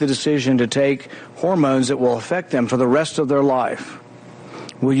the decision to take hormones that will affect them for the rest of their life,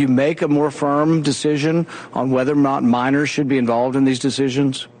 will you make a more firm decision on whether or not minors should be involved in these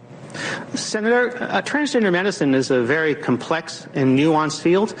decisions? Senator, transgender medicine is a very complex and nuanced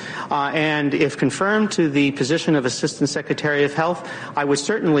field, and if confirmed to the position of Assistant Secretary of Health, I would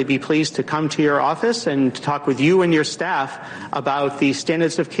certainly be pleased to come to your office and talk with you and your staff about the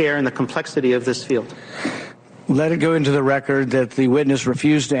standards of care and the complexity of this field. Let it go into the record that the witness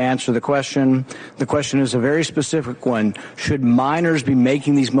refused to answer the question. The question is a very specific one. Should minors be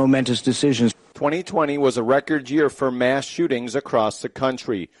making these momentous decisions? 2020 was a record year for mass shootings across the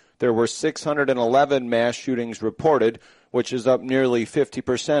country. There were 611 mass shootings reported, which is up nearly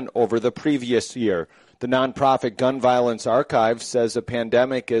 50% over the previous year. The nonprofit Gun Violence Archive says the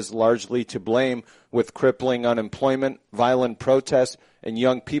pandemic is largely to blame, with crippling unemployment, violent protests, and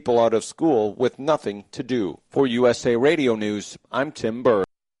young people out of school with nothing to do. For USA Radio News, I'm Tim Burr.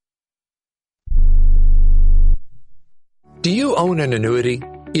 Do you own an annuity,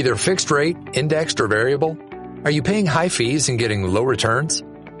 either fixed rate, indexed, or variable? Are you paying high fees and getting low returns?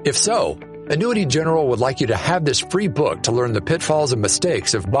 If so, Annuity General would like you to have this free book to learn the pitfalls and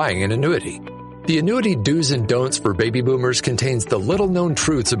mistakes of buying an annuity. The Annuity Do's and Don'ts for Baby Boomers contains the little-known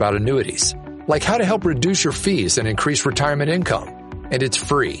truths about annuities, like how to help reduce your fees and increase retirement income. And it's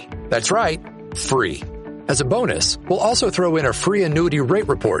free. That's right, free. As a bonus, we'll also throw in a free annuity rate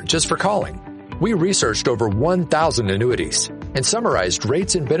report just for calling. We researched over 1,000 annuities and summarized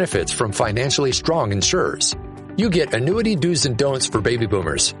rates and benefits from financially strong insurers. You get Annuity Do's and Don'ts for Baby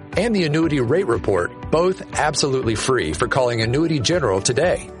Boomers and the Annuity Rate Report, both absolutely free for calling Annuity General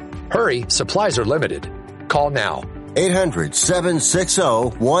today. Hurry, supplies are limited. Call now.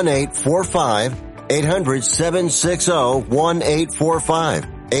 800-760-1845.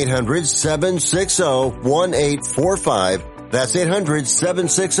 800-760-1845. 800-760-1845. That's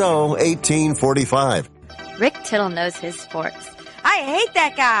 800-760-1845. Rick Tittle knows his sports. I hate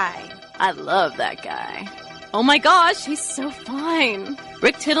that guy. I love that guy. Oh my gosh, he's so fine.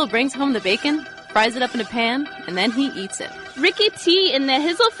 Rick Tittle brings home the bacon, fries it up in a pan, and then he eats it. Ricky T in the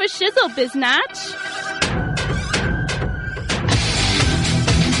hizzle for shizzle, biznatch.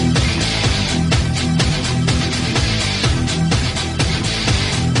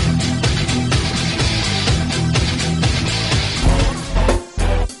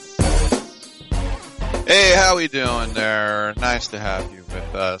 Hey, how we doing there? Nice to have you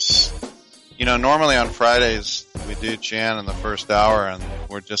with us. You know, normally on Fridays we do Jan in the first hour and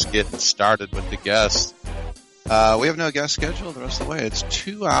we're just getting started with the guests. We have no guest scheduled the rest of the way. It's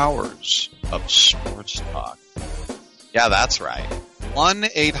 2 hours of sports talk. Yeah, that's right.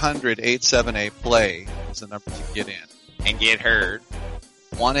 1-800-878-PLAY is the number to get in and get heard.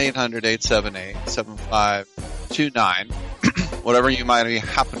 1-800-878-7529. Whatever you might be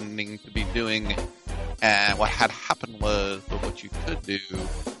happening to be doing. And what had happened was, but what you could do,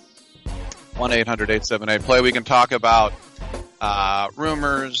 1-800-878-PLAY. We can talk about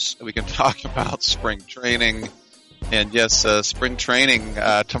rumors. We can talk about spring training. And yes, spring training.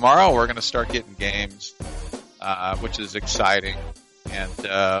 Tomorrow we're going to start getting games, which is exciting. And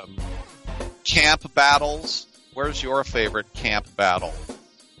camp battles. Where's your favorite camp battle?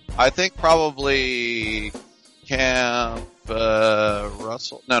 I think probably Camp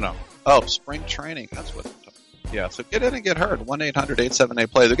Russell. No. Oh, spring training. That's what. Yeah, so get in and get heard.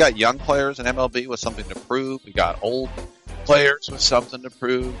 1-800-878-PLAY. We got young players in MLB with something to prove. We got old players with something to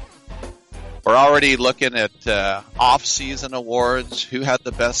prove. We're already looking at off-season awards. Who had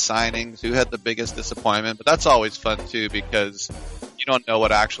the best signings? Who had the biggest disappointment? But that's always fun, too, because you don't know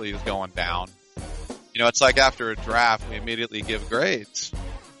what actually is going down. You know, it's like after a draft, we immediately give grades.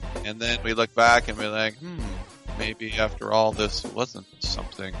 And then we look back and we're like, maybe after all this wasn't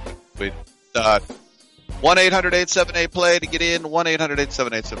something that we thought. 1-800-878-PLAY to get in.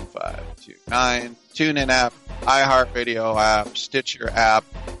 1-800-878-7529. TuneIn app, iHeartRadio app, Stitcher app.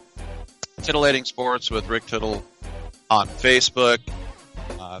 Titillating Sports with Rick Tittle on Facebook.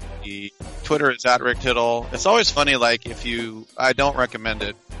 The Twitter is at Rick Tittle. It's always funny, like I don't recommend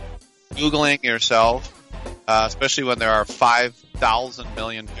it, Googling yourself, especially when there are 5,000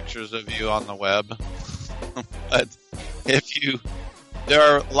 million pictures of you on the web. But there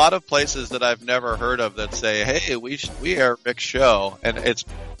are a lot of places that I've never heard of that say, hey, we are Rick's show. And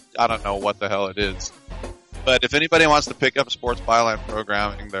I don't know what the hell it is. But if anybody wants to pick up sports byline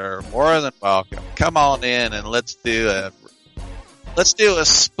programming, they're more than welcome. Come on in and let's do a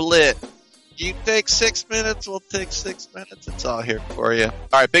split. You take 6 minutes, we'll take 6 minutes. It's all here for you. All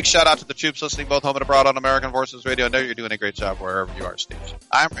right, big shout out to the troops listening both home and abroad on American Forces Radio. I know you're doing a great job wherever you are stationed.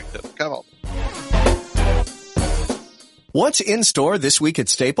 I'm Rick Tittle. Come on. What's in store this week at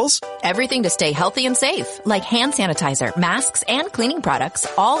Staples? Everything to stay healthy and safe, like hand sanitizer, masks, and cleaning products,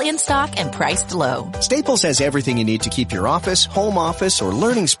 all in stock and priced low. Staples has everything you need to keep your office, home office, or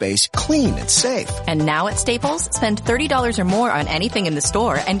learning space clean and safe. And now at Staples, spend $30 or more on anything in the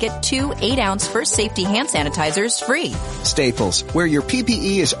store and get 2 8-ounce First Safety hand sanitizers free. Staples, where your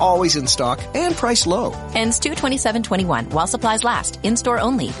PPE is always in stock and priced low. Ends 2/27/21 while supplies last. In-store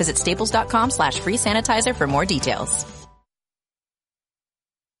only. Visit staples.com/free sanitizer for more details.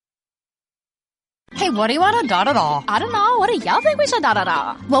 Hey, what do you want to da-da-da? I don't know. What do y'all think we should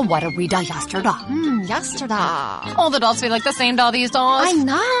da-da-da? Well, what did we da yesterday? Yesterday. All the dolls feel like the same doll these days. I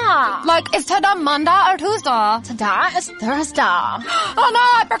know. Like, is today Monday or Tuesday? Today is Thursday. Oh no,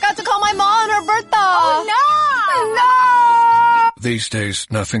 I forgot to call my mom on her birthday. Oh no! No! These days,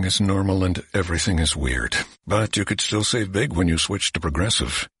 nothing is normal and everything is weird. But you could still save big when you switch to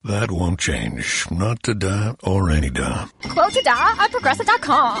Progressive. That won't change. Not today or any day. Quote today at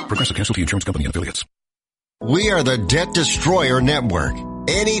Progressive.com. Progressive Casualty Insurance Company and Affiliates. We are the Debt Destroyer Network.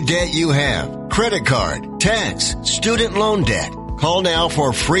 Any debt you have, credit card, tax, student loan debt, call now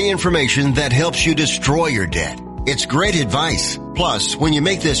for free information that helps you destroy your debt. It's great advice. Plus, when you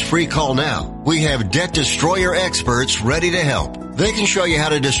make this free call now, we have Debt Destroyer experts ready to help. They can show you how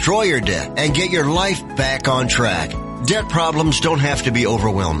to destroy your debt and get your life back on track. Debt problems don't have to be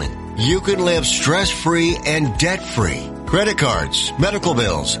overwhelming. You can live stress-free and debt-free. Credit cards, medical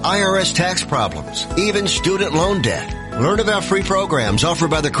bills, IRS tax problems, even student loan debt. Learn about free programs offered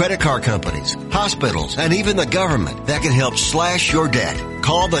by the credit card companies, hospitals, and even the government that can help slash your debt.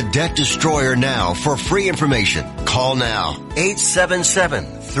 Call the Debt Destroyer now for free information. Call now.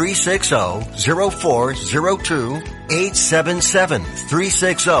 877-360-0402.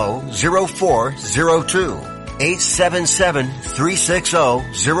 877-360-0402.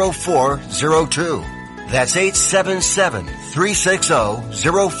 877-360-0402. That's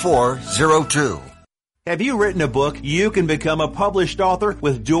 877-360-0402. Have you written a book? You can become a published author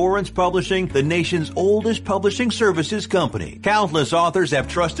with Dorrance Publishing, the nation's oldest publishing services company. Countless authors have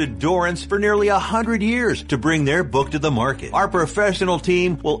trusted Dorrance for nearly 100 years to bring their book to the market. Our professional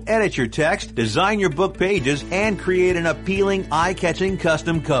team will edit your text, design your book pages, and create an appealing, eye-catching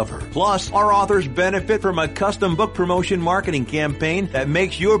custom cover. Plus, our authors benefit from a custom book promotion marketing campaign that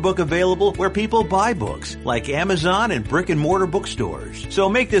makes your book available where people buy books, like Amazon and brick-and-mortar bookstores. So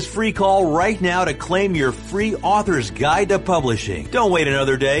make this free call right now to claim your free author's guide to publishing. Don't wait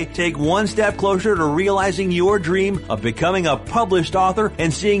another day. Take one step closer to realizing your dream of becoming a published author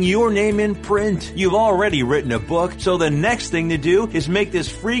and seeing your name in print. You've already written a book, so the next thing to do is make this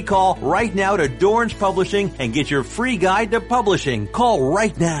free call right now to Dorrance Publishing and get your free guide to publishing. Call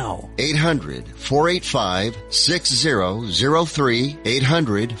right now. 800-485-6003.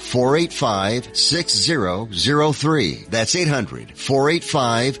 800-485-6003. That's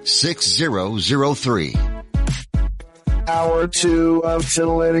 800-485-6003. Hour 2 of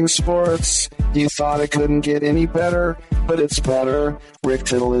titillating sports. You thought it couldn't get any better, but it's better. Rick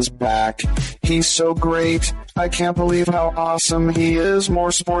Tittle is back. He's so great. I can't believe how awesome he is.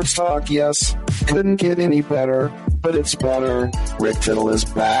 More sports talk, yes. Couldn't get any better, but it's better. Rick Tittle is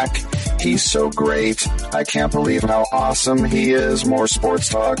back. He's so great. I can't believe how awesome he is. More sports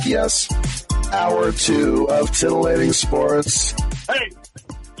talk, yes. Hour 2 of titillating sports. Hey,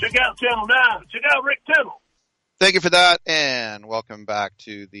 check out Channel 9. Check out Rick Tittle. Thank you for that, and welcome back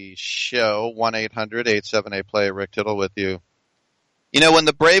to the show. 1-800-878-PLAY, Rick Tittle with you. You know, when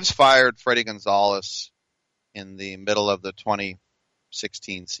the Braves fired Freddie Gonzalez in the middle of the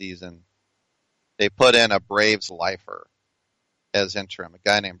 2016 season, they put in a Braves lifer as interim, a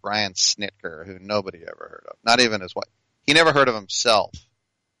guy named Brian Snitker, who nobody ever heard of, not even his wife. He never heard of himself.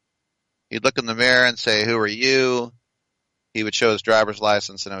 He'd look in the mirror and say, "Who are you?" He would show his driver's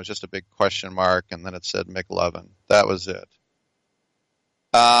license, and it was just a big question mark, and then it said McLovin. That was it.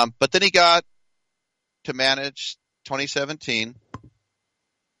 But then he got to manage 2017,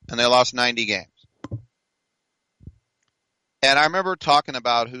 and they lost 90 games. And I remember talking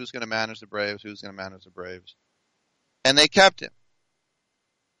about who's going to manage the Braves, and they kept him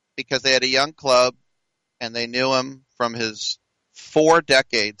because they had a young club, and they knew him from his 4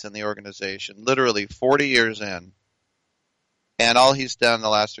 decades in the organization, literally 40 years in. And all he's done in the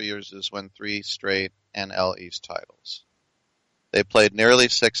last 3 years is win 3 straight NL East titles. They played nearly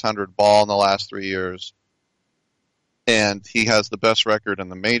 600 ball in the last 3 years. And he has the best record in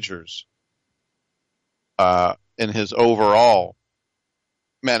the majors in his overall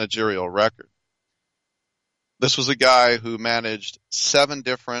managerial record. This was a guy who managed 7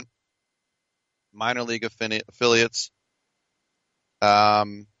 different minor league affiliates.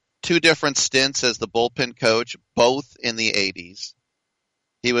 2 different stints as the bullpen coach, both in the 80s.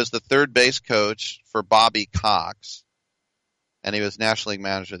 He was the third base coach for Bobby Cox, and he was National League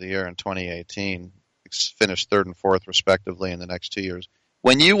Manager of the Year in 2018. Finished 3rd and 4th, respectively, in the next 2 years.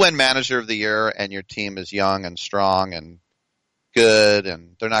 When you win Manager of the Year and your team is young and strong and good,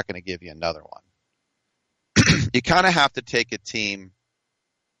 and they're not going to give you another one, you kind of have to take a team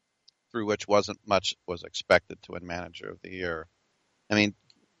through which wasn't much was expected to win Manager of the Year. I mean,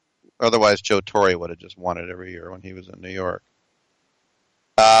 otherwise Joe Torre would have just won it every year when he was in New York.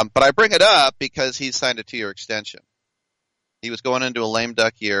 But I bring it up because he signed a 2-year extension. He was going into a lame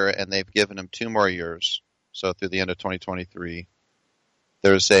duck year, and they've given him 2 more years, so through the end of 2023.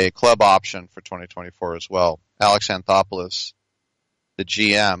 There's a club option for 2024 as well. Alex Anthopoulos, the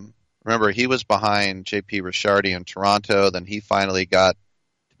GM, remember he was behind JP Ricciardi in Toronto, then he finally got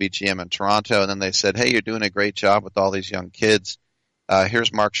to be GM in Toronto, and then they said, hey, you're doing a great job with all these young kids.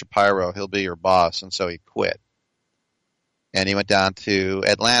 Here's Mark Shapiro, he'll be your boss, and so he quit. And he went down to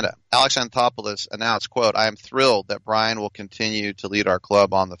Atlanta. Alex Anthopoulos announced, quote, I am thrilled that Brian will continue to lead our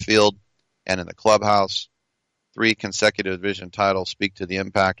club on the field and in the clubhouse. 3 consecutive division titles speak to the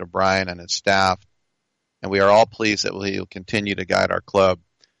impact of Brian and his staff, and we are all pleased that he will continue to guide our club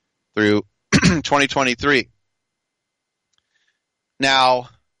through 2023. Now,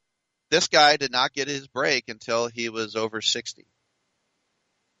 this guy did not get his break until he was over 60.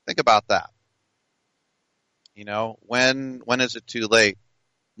 Think about that. You know, when is it too late?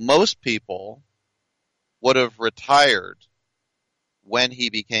 Most people would have retired when he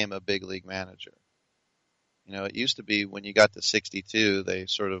became a big league manager. You know, it used to be when you got to 62, they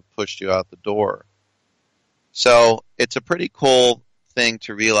sort of pushed you out the door. So it's a pretty cool thing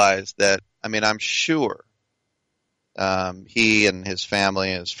to realize that, I mean, I'm sure he and his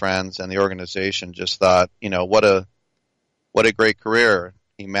family and his friends and the organization just thought, you know, what a great career.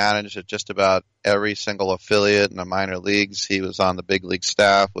 He managed at just about every single affiliate in the minor leagues. He was on the big league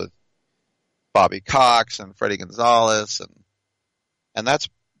staff with Bobby Cox and Freddie Gonzalez, and that's a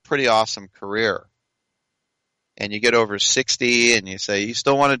pretty awesome career. And you get over 60 and you say, you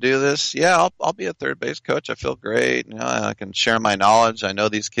still want to do this? Yeah, I'll be a third base coach. I feel great. You know, I can share my knowledge. I know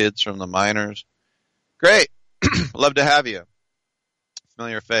these kids from the minors. Great. Love to have you.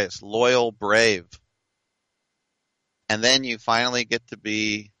 Familiar face. Loyal, brave. And then you finally get to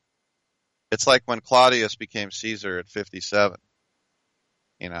be, it's like when Claudius became Caesar at 57.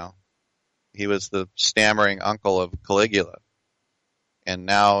 You know, he was the stammering uncle of Caligula. And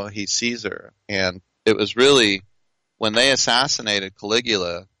now he's Caesar. And it was really, when they assassinated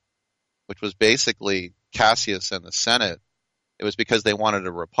Caligula, which was basically Cassius and the Senate, it was because they wanted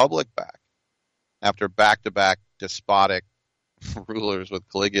a republic back after back-to-back despotic rulers with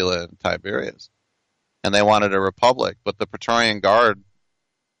Caligula and Tiberius. And they wanted a republic, but the Praetorian Guard,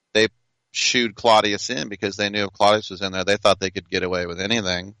 they shooed Claudius in because they knew if Claudius was in there, they thought they could get away with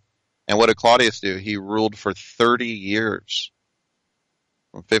anything. And what did Claudius do? He ruled for 30 years,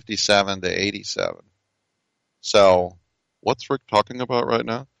 from 57 to 87. So, what's Rick talking about right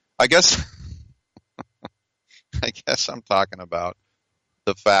now? I guess I'm talking about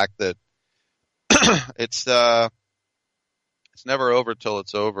the fact that it's never over till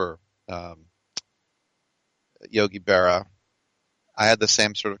it's over. Yogi Berra. I had the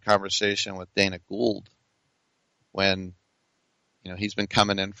same sort of conversation with Dana Gould when, you know, he's been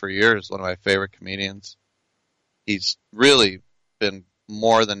coming in for years, one of my favorite comedians. He's really been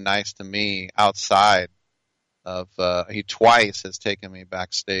more than nice to me outside of, he twice has taken me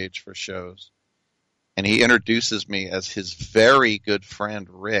backstage for shows. And he introduces me as his very good friend,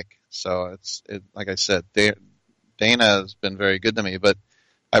 Rick. So like I said, Dana has been very good to me, but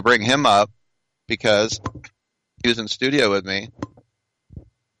I bring him up because he was in studio with me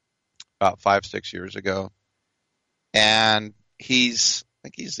about 5-6 years ago, and I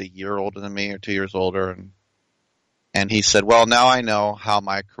think he's a year older than me or 2 years older, and he said, well, now I know how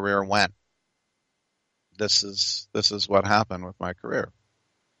my career went. This is what happened with my career.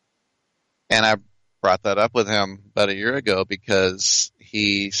 And I brought that up with him about a year ago because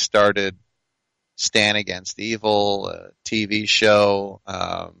he started Stand Against Evil, a TV show.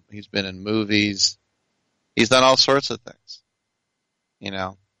 He's been in movies. He's done all sorts of things, you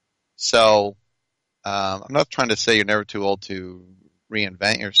know. So I'm not trying to say you're never too old to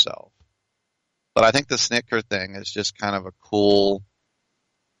reinvent yourself, but I think the Snitker thing is just kind of a cool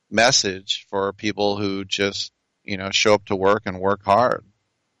message for people who just, you know, show up to work and work hard.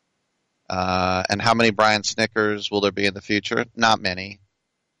 And how many Brian Snickers will there be in the future? Not many.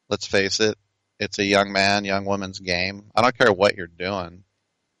 Let's face it. It's a young man, young woman's game. I don't care what you're doing.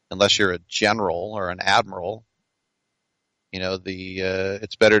 Unless you're a general or an admiral, You know,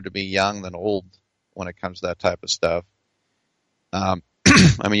 it's better to be young than old when it comes to that type of stuff. I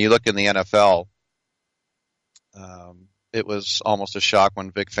mean, you look in the NFL, it was almost a shock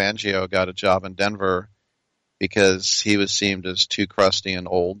when Vic Fangio got a job in Denver because he was seen as too crusty and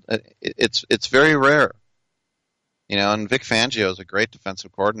old. It's very rare. You know, and Vic Fangio is a great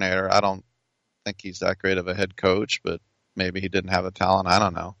defensive coordinator. I don't think he's that great of a head coach, but maybe he didn't have the talent. I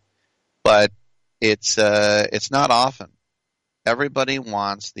don't know. But it's not often. Everybody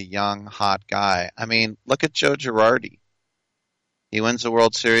wants the young, hot guy. I mean, look at Joe Girardi. He wins the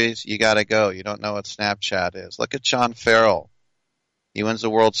World Series, you got to go. You don't know what Snapchat is. Look at John Farrell. He wins the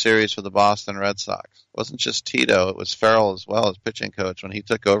World Series for the Boston Red Sox. It wasn't just Tito, it was Farrell as well as pitching coach. When he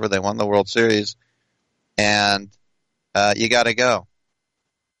took over, they won the World Series, and you got to go.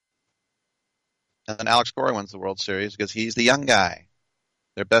 And then Alex Cora wins the World Series because he's the young guy.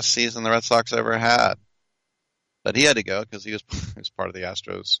 Their best season the Red Sox ever had. But he had to go because he was part of the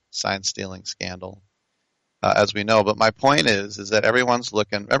Astros sign-stealing scandal, as we know. But my point is that everyone's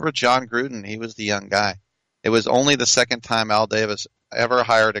looking. Remember John Gruden? He was the young guy. It was only the second time Al Davis ever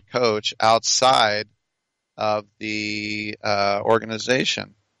hired a coach outside of the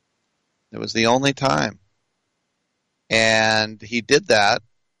organization. It was the only time. And he did that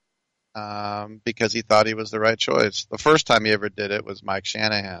because he thought he was the right choice. The first time he ever did it was Mike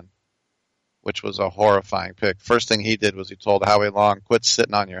Shanahan, which was a horrifying pick. First thing he did was he told Howie Long, quit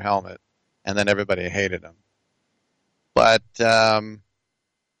sitting on your helmet, and then everybody hated him. But in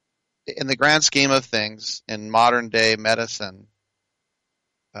the grand scheme of things, in modern-day medicine,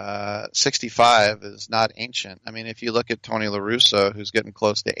 65 is not ancient. I mean, if you look at Tony La Russa, who's getting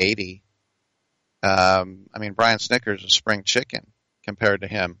close to 80, I mean, Brian Snitker's a spring chicken compared to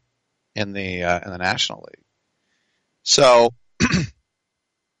him in the National League. So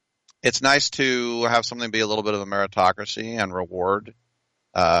it's nice to have something be a little bit of a meritocracy and reward,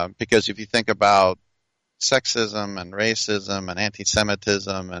 because if you think about sexism and racism and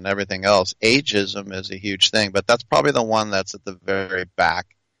anti-Semitism and everything else, ageism is a huge thing, but that's probably the one that's at the very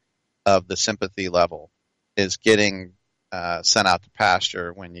back of the sympathy level, is getting sent out to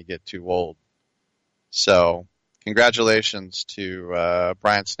pasture when you get too old. So congratulations to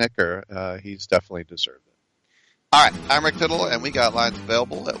Brian Snitker. He's definitely deserved it. All right, I'm Rick Tittle, and we got lines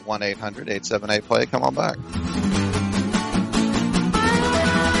available at 1-800-878-PLAY. Come on back.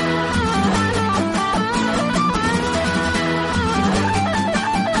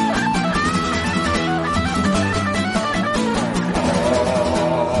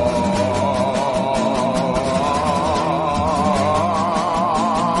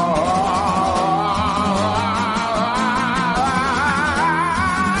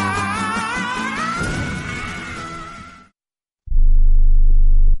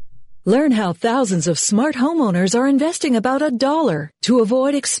 Learn how thousands of smart homeowners are investing about $1 to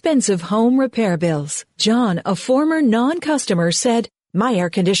avoid expensive home repair bills. John, a former non-customer, said, "My air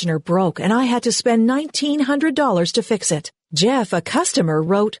conditioner broke and I had to spend $1,900 to fix it." Jeff, a customer,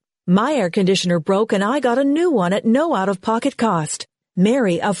 wrote, "My air conditioner broke and I got a new one at no out-of-pocket cost."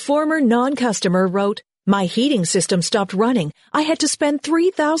 Mary, a former non-customer, wrote, "My heating system stopped running. I had to spend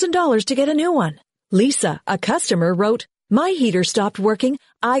 $3,000 to get a new one." Lisa, a customer, wrote, "My heater stopped working.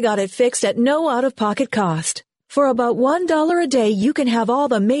 I got it fixed at no out-of-pocket cost." For about $1 a day, you can have all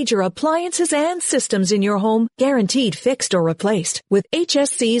the major appliances and systems in your home guaranteed fixed or replaced with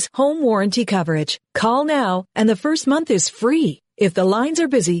HSC's home warranty coverage. Call now, and the first month is free. If the lines are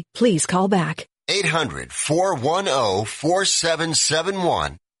busy, please call back.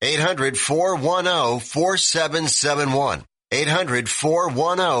 800-410-4771. 800-410-4771.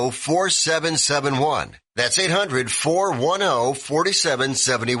 800-410-4771. That's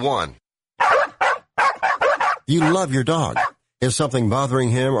 800-410-4771. You love your dog. Is something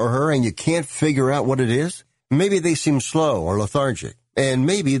bothering him or her and you can't figure out what it is? Maybe they seem slow or lethargic, and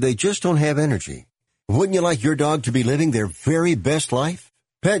maybe they just don't have energy. Wouldn't you like your dog to be living their very best life?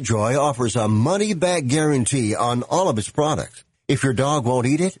 PetJoy offers a money-back guarantee on all of its products. If your dog won't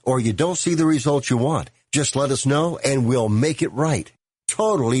eat it or you don't see the results you want, just let us know and we'll make it right.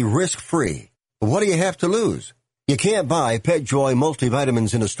 Totally risk-free. What do you have to lose? You can't buy PetJoy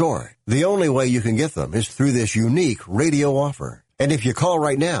multivitamins in a store. The only way you can get them is through this unique radio offer. And if you call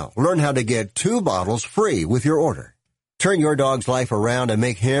right now, learn how to get 2 bottles free with your order. Turn your dog's life around and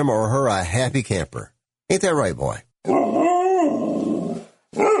make him or her a happy camper. Ain't that right, boy?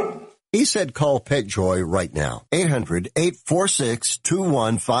 He said call PetJoy right now.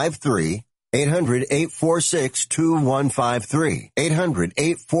 800-846-2153. 800-846-2153.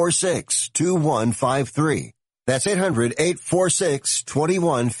 800-846-2153. That's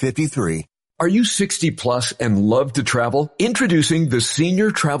 800-846-2153. Are you 60 plus and love to travel? Introducing the Senior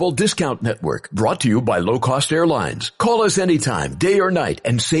Travel Discount Network, brought to you by Low Cost Airlines. Call us anytime, day or night,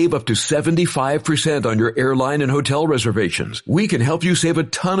 and save up to 75% on your airline and hotel reservations. We can help you save a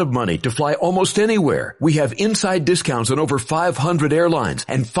ton of money to fly almost anywhere. We have inside discounts on over 500 airlines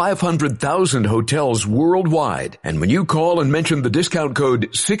and 500,000 hotels worldwide. And when you call and mention the discount code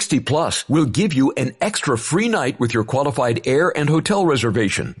 60+, we'll give you an extra free night with your qualified air and hotel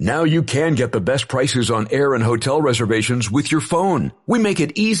reservation. Now you can get the best prices on air and hotel reservations with your phone. We make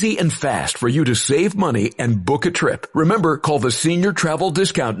it easy and fast for you to save money and book a trip. Remember, call the Senior Travel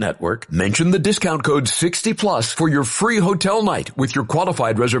Discount Network, mention the discount code 60+ for your free hotel night with your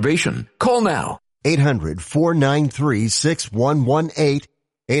qualified reservation. Call now. 800-493-6118.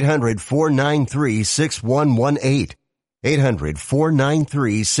 800-493-6118.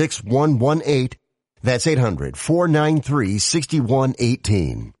 800-493-6118. That's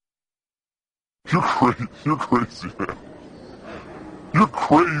 800-493-6118. You're crazy, man. You're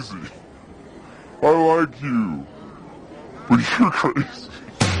crazy. I like you, but you're crazy.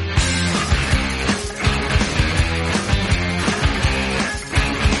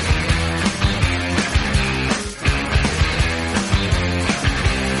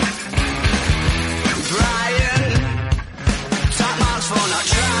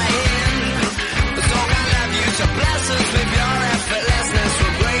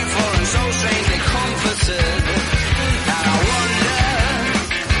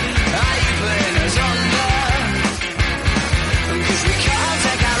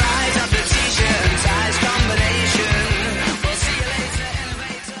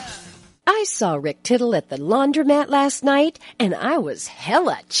 I saw Rick Tittle at the laundromat last night, and I was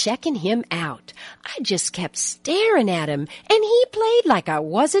hella checking him out. I just kept staring at him, and he played like I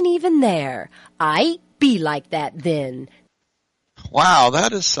wasn't even there. I'd be like that then. Wow,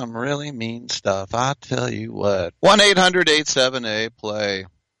 that is some really mean stuff. I tell you what. 1-800-878-PLAY.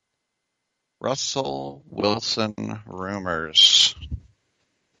 Russell Wilson rumors.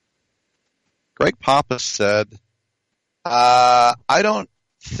 Greg Pappas said, I don't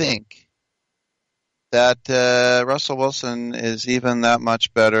think that Russell Wilson is even that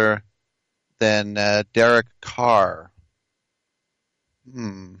much better than Derek Carr.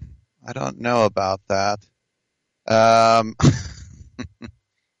 I don't know about that. I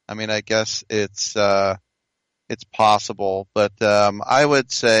mean, I guess it's possible, but I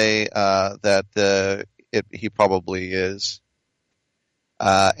would say that he probably is,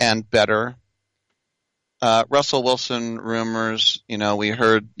 and better. Russell Wilson rumors, we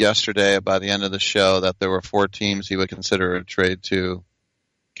heard yesterday by the end of the show that there were 4 teams he would consider a trade to: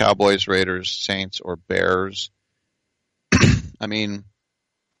 Cowboys, Raiders, Saints, or Bears. I mean,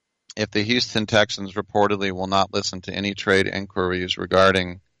 if the Houston Texans reportedly will not listen to any trade inquiries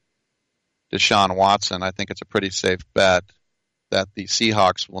regarding Deshaun Watson, I think it's a pretty safe bet that the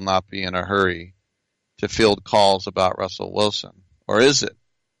Seahawks will not be in a hurry to field calls about Russell Wilson. Or is it?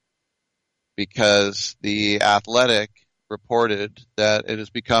 Because The Athletic reported that it has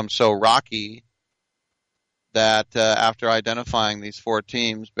become so rocky that after identifying these 4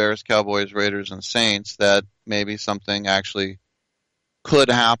 teams, Bears, Cowboys, Raiders, and Saints, that maybe something actually could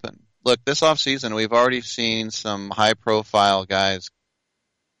happen. Look, this offseason, we've already seen some high-profile guys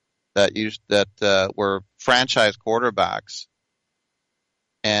that were franchise quarterbacks,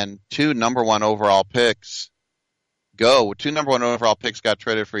 and 2 number 1 overall picks go. 2 number 1 overall picks got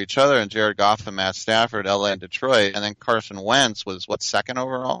traded for each other, and Jared Goff and Matt Stafford, LA and Detroit, and then Carson Wentz was, second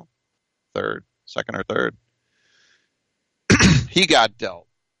overall? Second or third? He got dealt.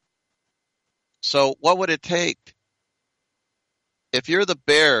 So what would it take? If you're the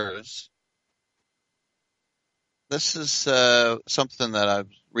Bears, this is something that I was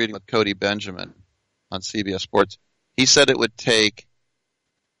reading with Cody Benjamin on CBS Sports. He said it would take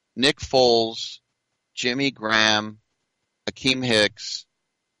Nick Foles, Jimmy Graham, Akeem Hicks,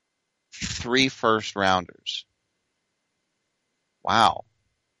 3 first-rounders. Wow.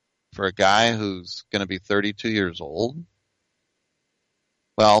 For a guy who's going to be 32 years old?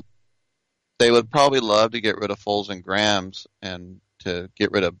 Well, they would probably love to get rid of Foles and Grahams and to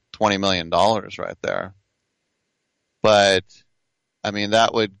get rid of $20 million right there. But, I mean,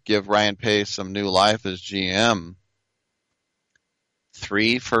 that would give Ryan Pace some new life as GM.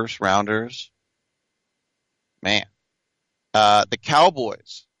 3 first-rounders? Man. The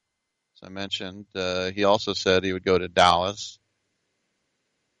Cowboys, as I mentioned, he also said he would go to Dallas.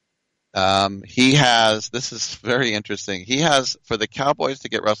 This is very interesting. For the Cowboys to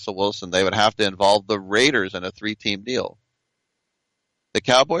get Russell Wilson, they would have to involve the Raiders in a 3-team deal. The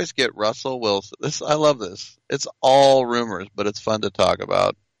Cowboys get Russell Wilson. I love this. It's all rumors, but it's fun to talk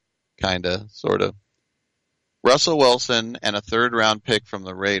about. kind of, sort of. Russell Wilson and a third-round pick from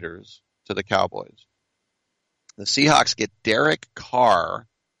the Raiders to the Cowboys. The Seahawks get Derek Carr,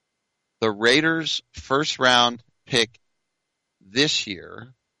 the Raiders' first-round pick this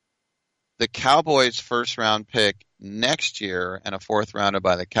year, the Cowboys' first-round pick next year, and a fourth rounder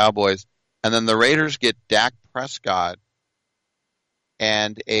by the Cowboys. And then the Raiders get Dak Prescott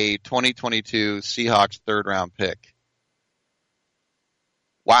and a 2022 Seahawks third-round pick.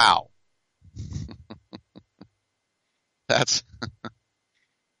 Wow. That's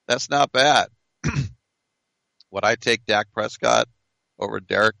not bad. Would I take Dak Prescott over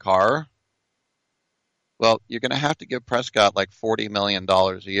Derek Carr? Well, you're going to have to give Prescott like $40 million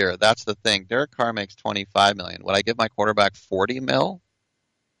a year. That's the thing. Derek Carr makes $25 million. Would I give my quarterback $40 million?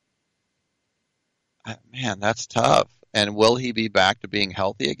 Man, that's tough. And will he be back to being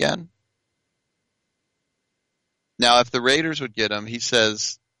healthy again? Now, if the Raiders would get him, he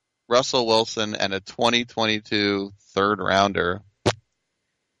says Russell Wilson and a 2022 third rounder,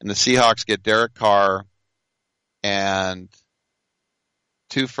 and the Seahawks get Derek Carr and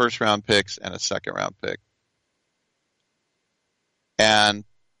 2 first-round picks and a second-round pick. And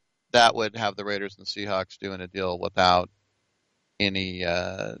that would have the Raiders and the Seahawks doing a deal without any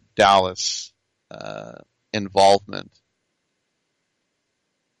Dallas involvement.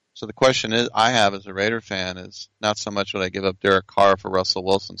 So the question is, I have as a Raider fan is not so much would I give up Derek Carr for Russell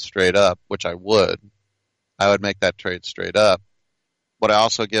Wilson straight up, which I would. I would make that trade straight up. Would I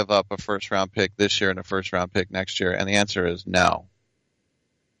also give up a first-round pick this year and a first-round pick next year? And the answer is no.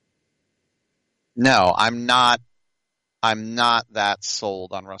 No, I'm not that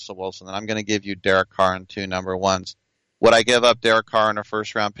sold on Russell Wilson, and I'm going to give you Derek Carr and 2 number ones. Would I give up Derek Carr and a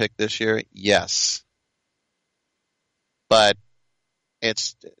first-round pick this year? Yes. But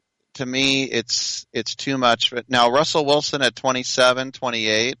to me, it's too much. Now, Russell Wilson at 27,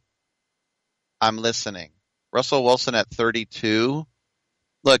 28, I'm listening. Russell Wilson at 32,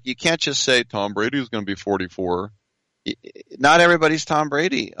 look, you can't just say Tom Brady's going to be 44. Not everybody's Tom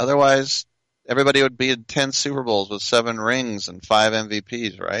Brady. Otherwise, everybody would be in 10 Super Bowls with 7 rings and 5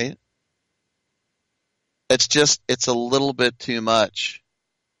 MVPs, right? It's a little bit too much.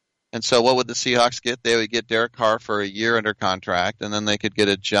 And so what would the Seahawks get? They would get Derek Carr for a year under contract, and then they could get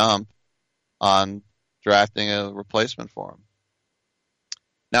a jump on drafting a replacement for him.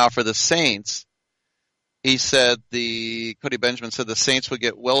 Now for the Saints, Cody Benjamin said the Saints would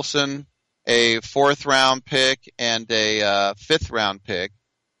get Wilson, a 4th-round pick, and a 5th-round pick.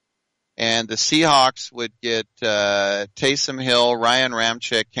 And the Seahawks would get Taysom Hill, Ryan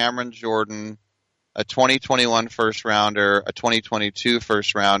Ramczyk, Cameron Jordan, a 2021 first-rounder, a 2022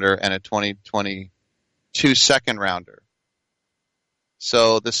 first-rounder, and a 2022 second-rounder.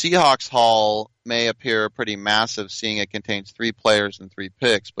 So the Seahawks haul may appear pretty massive, seeing it contains 3 players and 3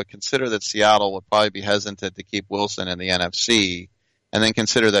 picks, but consider that Seattle would probably be hesitant to keep Wilson in the NFC, and then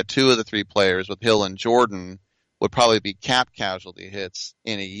consider that 2 of the 3 players with Hill and Jordan would probably be cap casualty hits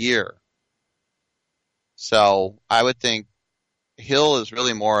in a year. So I would think Hill is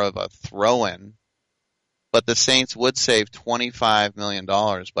really more of a throw-in, but the Saints would save $25 million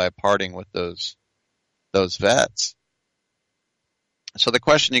by parting with those vets. So the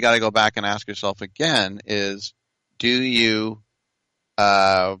question you got to go back and ask yourself again is, do you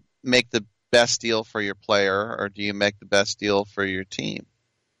make the best deal for your player, or do you make the best deal for your team?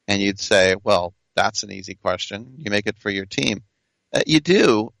 And you'd say, well, that's an easy question. You make it for your team. You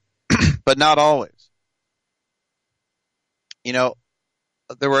do, but not always. You know,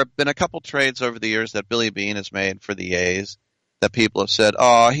 there have been a couple trades over the years that Billy Beane has made for the A's that people have said,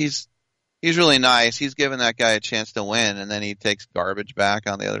 oh, he's really nice. He's giving that guy a chance to win, and then he takes garbage back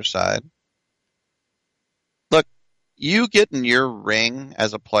on the other side. Look, you getting your ring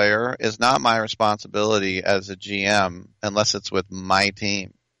as a player is not my responsibility as a GM unless it's with my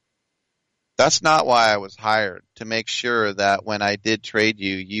team. That's not why I was hired, to make sure that when I did trade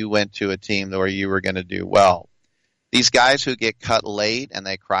you, you went to a team where you were going to do well. These guys who get cut late and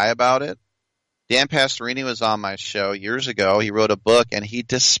they cry about it, Dan Pastorini was on my show years ago. He wrote a book, and he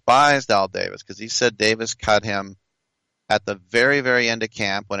despised Al Davis because he said Davis cut him at the very, very end of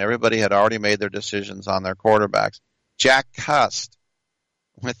camp when everybody had already made their decisions on their quarterbacks. Jack Cust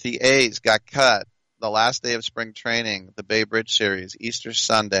with the A's got cut the last day of spring training, the Bay Bridge Series, Easter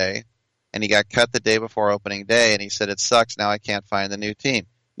Sunday, and he got cut the day before opening day, and he said, it sucks, now I can't find the new team.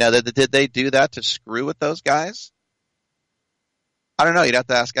 Now, did they do that to screw with those guys? I don't know. You'd have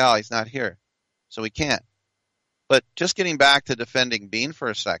to ask Al. He's not here. So we can't. But just getting back to defending Beane for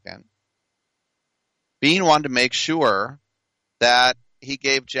a second, Beane wanted to make sure that he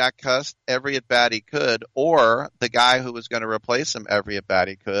gave Jack Cust every at-bat he could, or the guy who was going to replace him every at-bat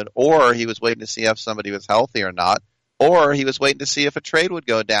he could, or he was waiting to see if somebody was healthy or not, or he was waiting to see if a trade would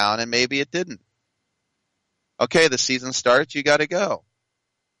go down, and maybe it didn't. Okay, the season starts, you got to go.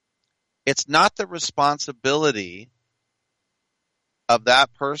 It's not the responsibility of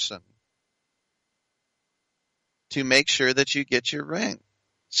that person to make sure that you get your ring.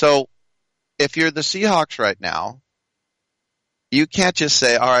 So if you're the Seahawks right now, you can't just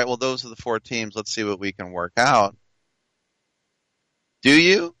say, all right, well, those are the 4 teams. Let's see what we can work out. Do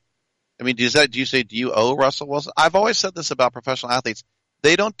you? I mean, do you say, do you owe Russell Wilson? I've always said this about professional athletes.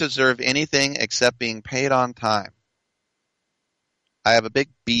 They don't deserve anything except being paid on time. I have a big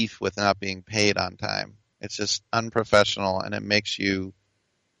beef with not being paid on time. It's just unprofessional, and it makes you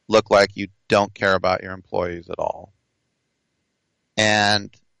look like you don't care about your employees at all.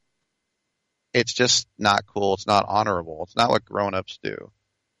 And it's just not cool. It's not honorable. It's not what grown-ups do.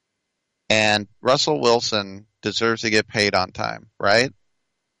 And Russell Wilson deserves to get paid on time, right?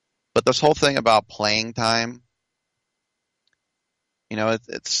 But this whole thing about playing time, you know,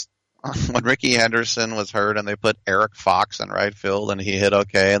 it's when Ricky Henderson was hurt and they put Eric Fox in right field and he hit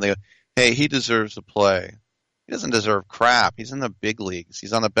okay, and they go, hey, he deserves to play. He doesn't deserve crap. He's in the big leagues.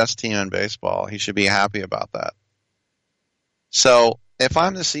 He's on the best team in baseball. He should be happy about that. So if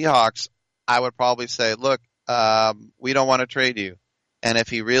I'm the Seahawks, I would probably say, look, we don't want to trade you. And if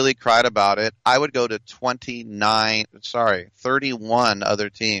he really cried about it, I would go to 31 other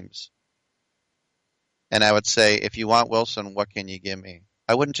teams. And I would say, if you want Wilson, what can you give me?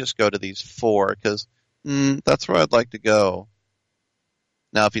 I wouldn't just go to these 4 because that's where I'd like to go.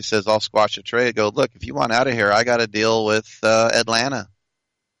 Now, if he says, I'll squash a trade, go, look, if you want out of here, I got to deal with Atlanta.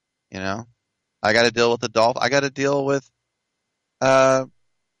 You know, I got to deal with the Dolphins. I got to deal with the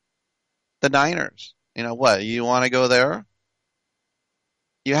Niners. You know what? You want to go there?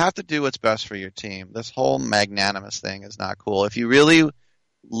 You have to do what's best for your team. This whole magnanimous thing is not cool. If you really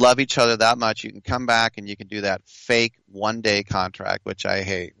love each other that much, you can come back and you can do that fake one-day contract, which I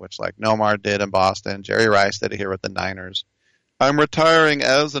hate, which like Nomar did in Boston. Jerry Rice did it here with the Niners. I'm retiring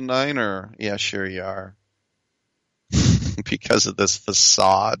as a Niner. Yeah, sure you are. Because of this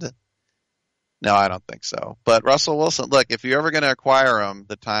facade. No, I don't think so. But Russell Wilson, look, if you're ever going to acquire him,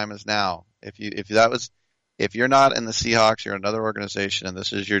 the time is now. If you're not in the Seahawks, you're another organization, and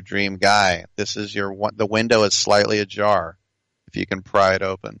this is your dream guy. This is the window is slightly ajar. If you can pry it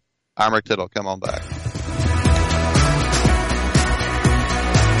open. I'm Rick Tittle. Come on back.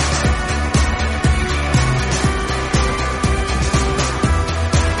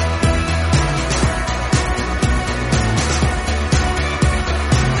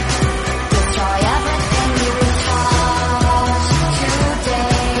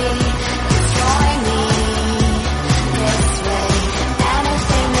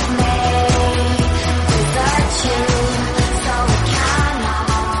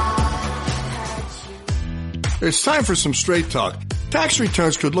 It's time for some straight talk. Tax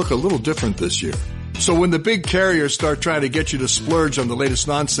returns could look a little different this year. So when the big carriers start trying to get you to splurge on the latest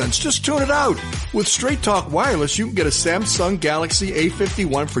nonsense, just tune it out. With Straight Talk Wireless, you can get a Samsung Galaxy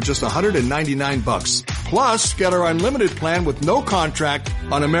A51 for just $199. Plus, get our unlimited plan with no contract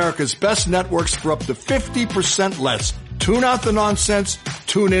on America's best networks for up to 50% less. Tune out the nonsense.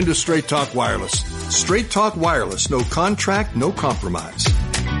 Tune in to Straight Talk Wireless. Straight Talk Wireless. No contract, no compromise.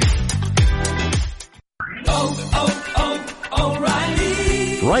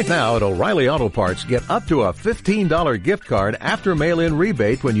 O'Reilly. Right now at O'Reilly Auto Parts, get up to a $15 gift card after mail-in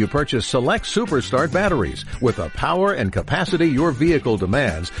rebate when you purchase select Superstart batteries. With the power and capacity your vehicle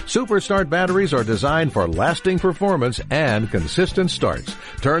demands, Superstart batteries are designed for lasting performance and consistent starts.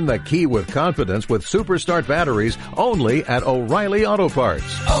 Turn the key with confidence with Superstart batteries only at O'Reilly Auto Parts.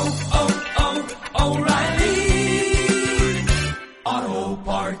 O'Reilly Auto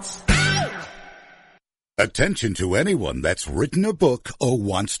Parts. Attention to anyone that's written a book or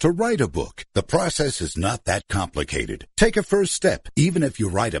wants to write a book. The process is not that complicated. Take a first step. Even if you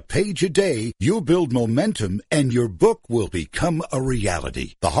write a page a day, you'll build momentum and your book will become a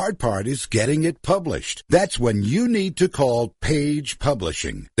reality. The hard part is getting it published. That's when you need to call Page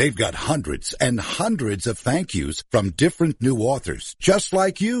Publishing. They've got hundreds and hundreds of thank yous from different new authors, just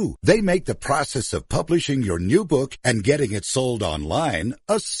like you. They make the process of publishing your new book and getting it sold online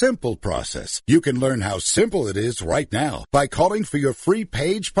a simple process. You can learn how simple it is right now by calling for your free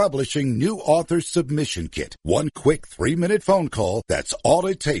Page Publishing New Author Submission Kit. One quick 3-minute phone call, that's all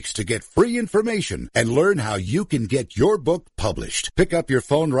it takes to get free information and learn how you can get your book published. Pick up your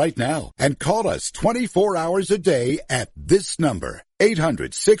phone right now and call us 24 hours a day at this number.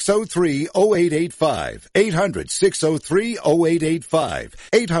 800-603-0885. 800-603-0885.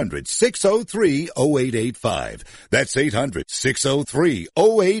 800-603-0885. That's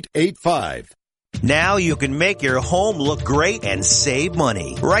 800-603-0885. Now you can make your home look great and save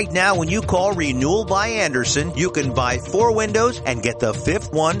money. Right now, when you call Renewal by Andersen, you can buy 4 windows and get the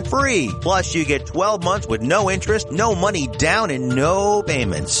 5th one free. Plus, you get 12 months with no interest, no money down, and no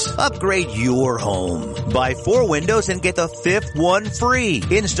payments. Upgrade your home. Buy 4 windows and get the 5th one free.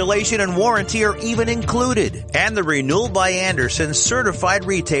 Installation and warranty are even included. And the Renewal by Andersen certified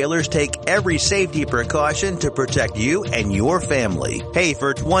retailers take every safety precaution to protect you and your family. Hey,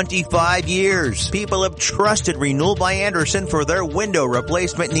 for 25 years. People have trusted Renewal by Andersen for their window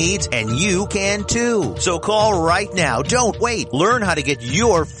replacement needs, and you can too. So call right now. Don't wait. Learn how to get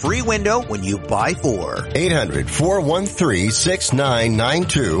your free window when you buy 4.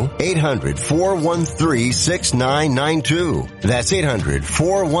 800-413-6992. 800-413-6992. That's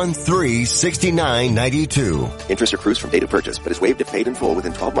 800-413-6992. Interest accrues from date of purchase, but is waived if paid in full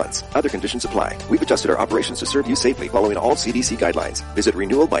within 12 months. Other conditions apply. We've adjusted our operations to serve you safely following all CDC guidelines. Visit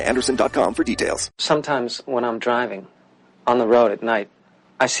renewalbyandersen.com for details. Sometimes when I'm driving on the road at night,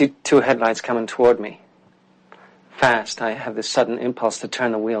 I see 2 headlights coming toward me. Fast, I have this sudden impulse to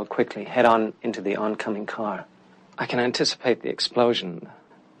turn the wheel quickly, head on into the oncoming car. I can anticipate the explosion,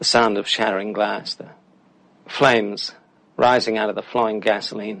 the sound of shattering glass, the flames rising out of the flowing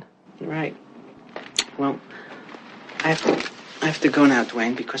gasoline. Right. Well, I have to go now,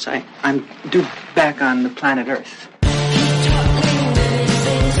 Dwayne, because I'm due back on the planet Earth.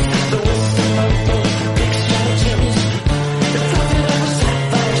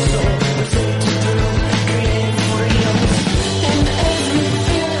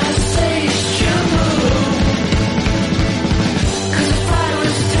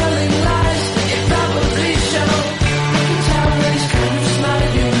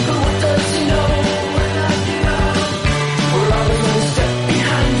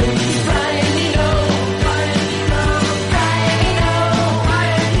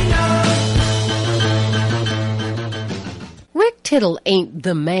 Tittle ain't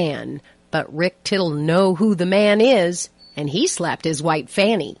the man, but Rick Tittle know who the man is, and he slapped his white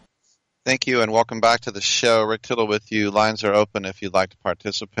fanny. Thank you, and welcome back to the show. Rick Tittle with you. Lines are open if you'd like to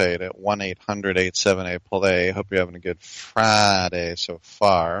participate at 1-800-878-PLAY. Hope you're having a good Friday so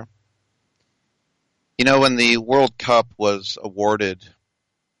far. You know, when the World Cup was awarded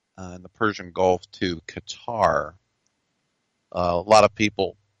in the Persian Gulf to Qatar, a lot of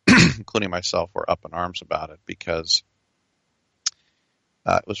people, including myself, were up in arms about it because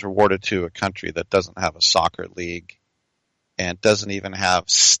it was awarded to a country that doesn't have a soccer league and doesn't even have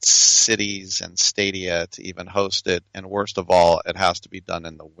cities and stadia to even host it. And worst of all, it has to be done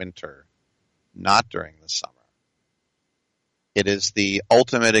in the winter, not during the summer. It is the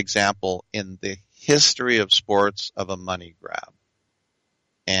ultimate example in the history of sports of a money grab.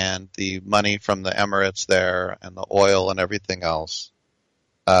 And the money from the Emirates there and the oil and everything else,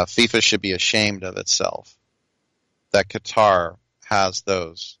 FIFA should be ashamed of itself that Qatar has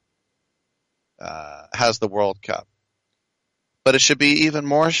those, has the World Cup. But it should be even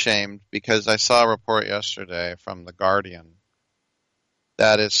more ashamed because I saw a report yesterday from The Guardian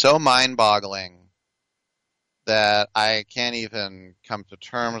that is so mind-boggling that I can't even come to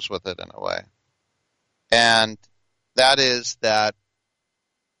terms with it in a way. And that is that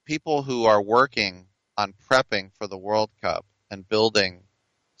people who are working on prepping for the World Cup and building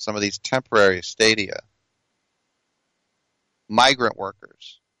some of these temporary stadia, migrant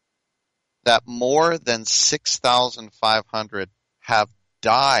workers, that more than 6,500 have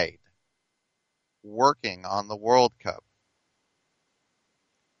died working on the World Cup.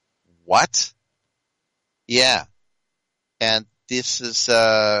 What? Yeah. And this is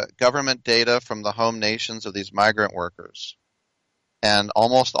government data from the home nations of these migrant workers. And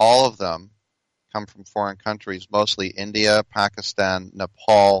almost all of them come from foreign countries, mostly India, Pakistan,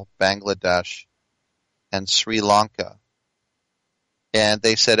 Nepal, Bangladesh, and Sri Lanka. And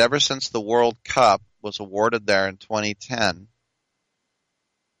they said ever since the World Cup was awarded there in 2010,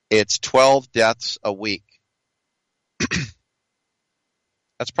 it's 12 deaths a week.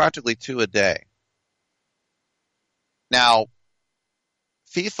 That's practically 2 a day. Now,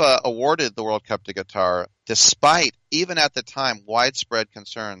 FIFA awarded the World Cup to Qatar despite, even at the time, widespread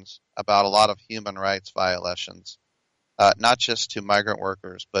concerns about a lot of human rights violations, not just to migrant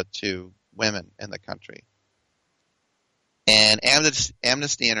workers, but to women in the country. And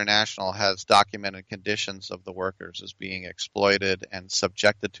Amnesty International has documented conditions of the workers as being exploited and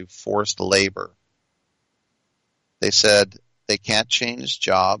subjected to forced labor. They said they can't change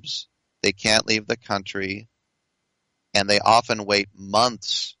jobs, they can't leave the country, and they often wait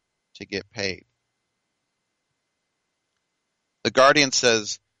months to get paid. The Guardian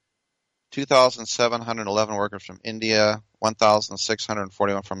says 2,711 workers from India,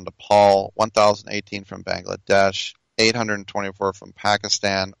 1,641 from Nepal, 1,018 from Bangladesh, 824 from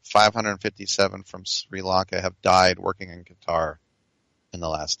Pakistan, 557 from Sri Lanka have died working in Qatar in the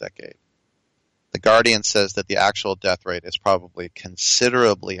last decade. The Guardian says that the actual death rate is probably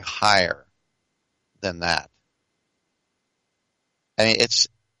considerably higher than that. I mean,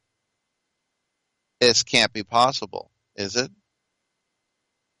 this can't be possible, is it?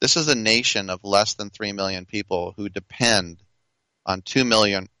 This is a nation of less than 3 million people who depend on 2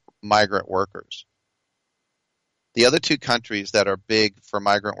 million migrant workers. The other two countries that are big for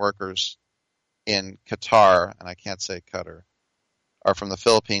migrant workers in Qatar, and I can't say Qatar, are from the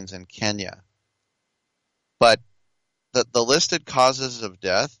Philippines and Kenya. But the listed causes of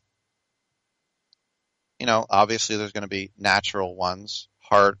death, obviously there's going to be natural ones,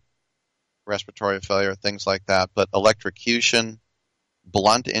 heart, respiratory failure, things like that, but electrocution,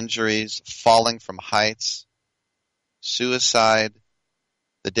 blunt injuries, falling from heights, suicide.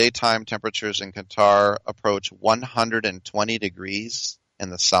 The daytime temperatures in Qatar approach 120 degrees in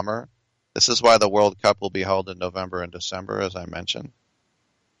the summer. This is why the World Cup will be held in November and December, as I mentioned.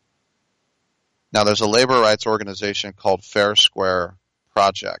 Now, there's a labor rights organization called Fair Square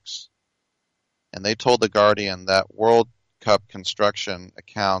Projects, and they told The Guardian that World Cup construction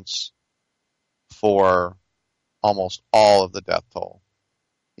accounts for almost all of the death toll.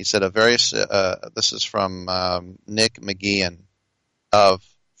 He said this is from Nick McGeehan of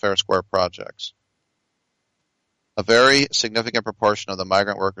Fair Square Projects. A very significant proportion of the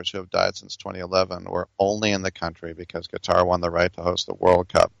migrant workers who have died since 2011 were only in the country because Qatar won the right to host the World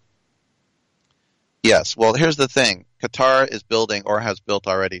Cup. Yes, well, here's the thing. Qatar is building or has built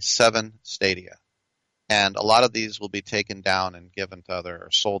already 7 stadia, and a lot of these will be taken down and given to or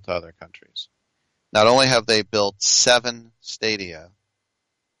sold to other countries. Not only have they built 7 stadia,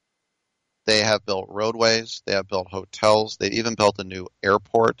 they have built roadways, they have built hotels, they even built a new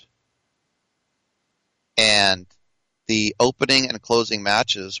airport. And the opening and closing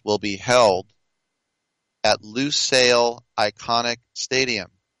matches will be held at Lusail Iconic Stadium.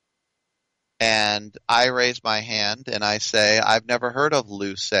 And I raise my hand and I say, I've never heard of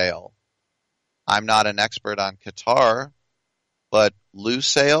Lusail. I'm not an expert on Qatar, but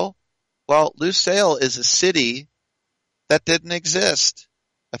Lusail? Well, Lusail is a city that didn't exist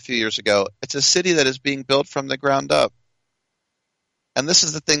a few years ago. It's a city that is being built from the ground up. And this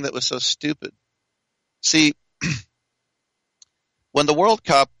is the thing that was so stupid. See, when the World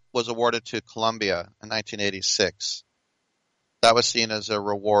Cup was awarded to Colombia in 1986, that was seen as a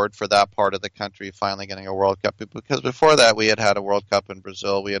reward for that part of the country finally getting a World Cup. Because before that, we had had a World Cup in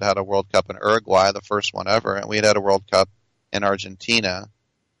Brazil, we had had a World Cup in Uruguay, the first one ever, and we had had a World Cup in Argentina.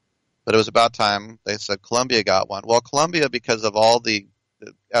 But it was about time they said Colombia got one. Well, Colombia, because of all the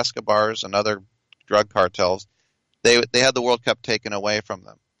Escobars and other drug cartels, they had the World Cup taken away from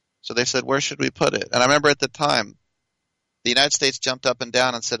them. So they said, where should we put it? And I remember at the time, the United States jumped up and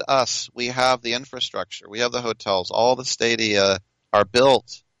down and said, we have the infrastructure, we have the hotels, all the stadia are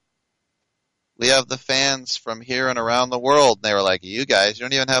built. We have the fans from here and around the world. And they were like, you guys, you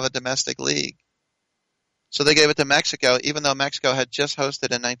don't even have a domestic league. So they gave it to Mexico, even though Mexico had just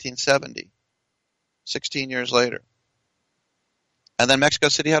hosted in 1970, 16 years later. And then Mexico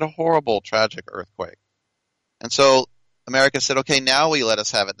City had a horrible, tragic earthquake. And so America said, okay, now will you let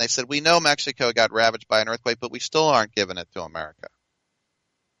us have it? And they said, we know Mexico got ravaged by an earthquake, but we still aren't giving it to America.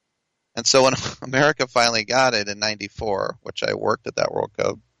 And so when America finally got it in 94, which I worked at that World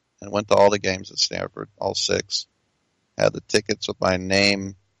Cup and went to all the games at Stanford, all 6, had the tickets with my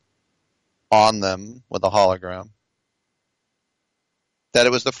name on them with a hologram, that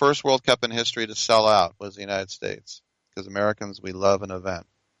it was the first World Cup in history to sell out was the United States. Because Americans, we love an event.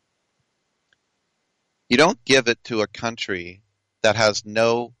 You don't give it to a country that has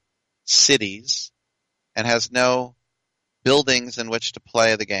no cities and has no buildings in which to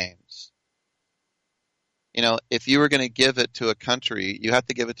play the games. If you were going to give it to a country, you have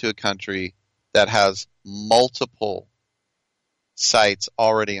to give it to a country that has multiple sites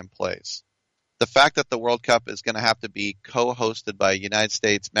already in place. The fact that the World Cup is going to have to be co-hosted by United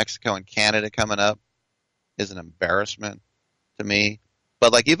States, Mexico, and Canada coming up is an embarrassment to me.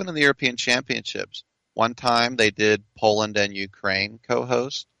 But like even in the European Championships, one time they did Poland and Ukraine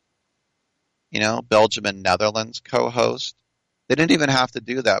co-host. Belgium and Netherlands co-host. They didn't even have to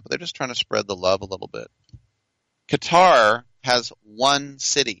do that, but they're just trying to spread the love a little bit. Qatar has one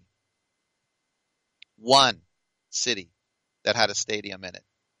city that had a stadium in it.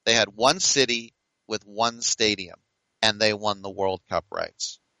 They had one city with one stadium, and they won the World Cup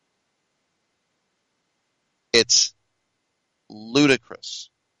rights. It's ludicrous.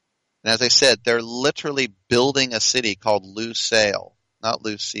 And as I said, they're literally building a city called Lusail. Not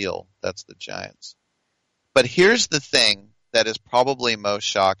Lucille, that's the Giants. But here's the thing that is probably most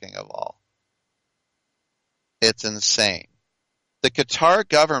shocking of all. It's insane. The Qatar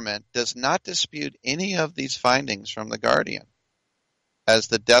government does not dispute any of these findings from The Guardian. As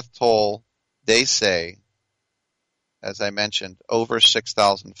the death toll, they say, as I mentioned, over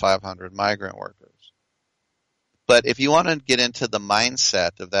 6,500 migrant workers. But if you want to get into the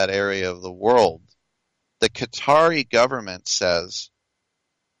mindset of that area of the world, the Qatari government says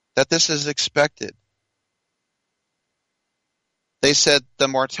that this is expected. They said the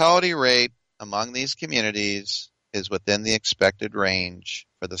mortality rate among these communities is within the expected range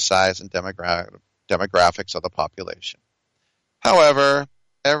for the size and demographics of the population. However,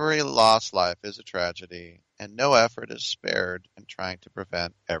 every lost life is a tragedy, and no effort is spared in trying to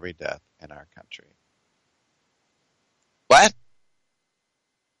prevent every death in our country. What?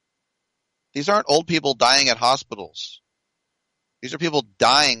 These aren't old people dying at hospitals. These are people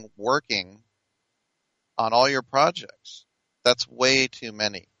dying working on all your projects. That's way too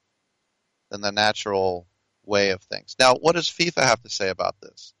many than the natural way of things. Now, what does FIFA have to say about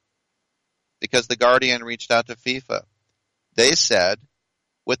this? Because The Guardian reached out to FIFA. They said,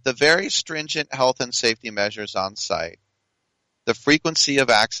 with the very stringent health and safety measures on site, the frequency of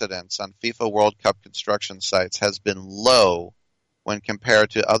accidents on FIFA World Cup construction sites has been low when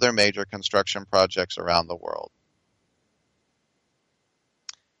compared to other major construction projects around the world.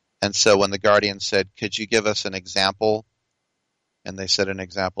 And so when The Guardian said, could you give us an example? And they said, an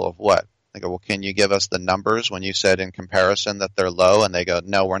example of what? They go, well, can you give us the numbers when you said in comparison that they're low? And they go,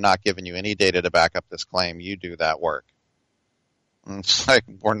 no, we're not giving you any data to back up this claim. You do that work. And it's like,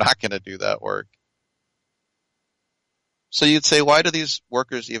 we're not going to do that work. So you'd say, why do these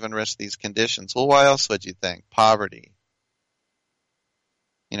workers even risk these conditions? Well, why else would you think? Poverty.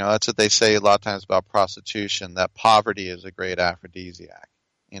 That's what they say a lot of times about prostitution, that poverty is a great aphrodisiac.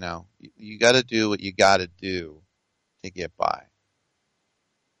 You got to do what you got to do to get by.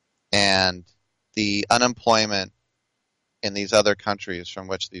 And the unemployment in these other countries from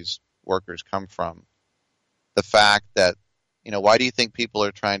which these workers come from, the fact that, why do you think people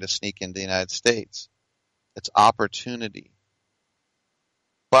are trying to sneak into the United States? It's opportunity.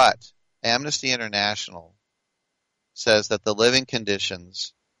 But Amnesty International says that the living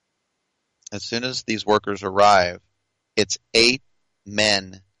conditions, as soon as these workers arrive, it's 8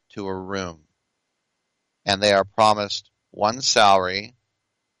 men to a room. And they are promised one salary,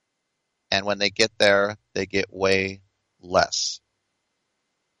 and when they get there, they get way less.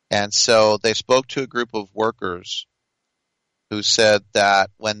 And so they spoke to a group of workers who said that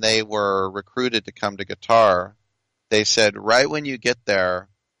when they were recruited to come to Qatar, they said, right when you get there,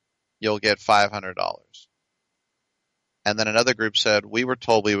 you'll get $500. And then another group said, we were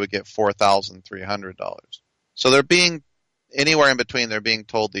told we would get $4,300. So they're being, anywhere in between, they're being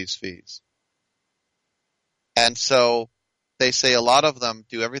told these fees. And so they say a lot of them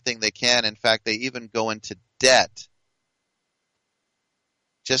do everything they can. In fact, they even go into debt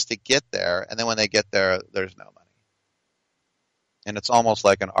just to get there. And then when they get there, there's no money. And it's almost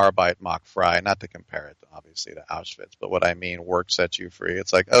like an Arbeit macht frei, not to compare it, obviously, to Auschwitz, but what I mean, work sets you free.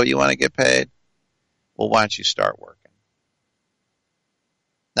 It's like, oh, you want to get paid? Well, why don't you start working?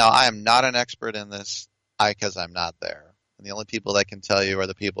 Now, I am not an expert in this, because I'm not there. And the only people that can tell you are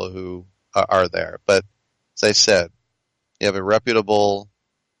the people who are there. But as I said, you have a reputable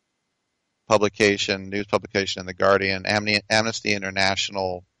publication, news publication in The Guardian. Amnesty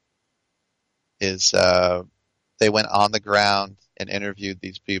International is, they went on the ground and interviewed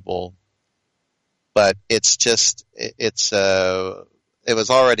these people. But it's just, it was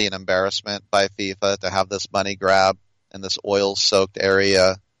already an embarrassment by FIFA to have this money grab in this oil-soaked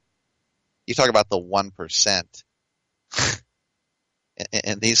area. You talk about the 1%.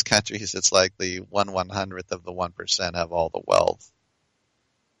 In these countries, it's like the 1/100th of the 1% have all the wealth.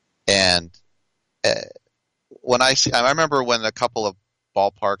 And when I remember when a couple of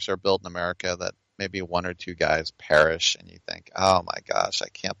ballparks are built in America that maybe one or two guys perish, and you think, oh my gosh, I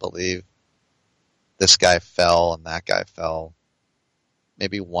can't believe this guy fell and that guy fell.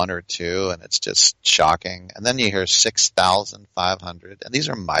 Maybe one or two, and it's just shocking. And then you hear 6,500, and these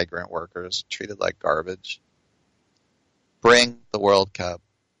are migrant workers treated like garbage. Bring the World Cup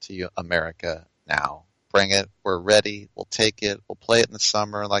to you, America now. Bring it. We're ready. We'll take it. We'll play it in the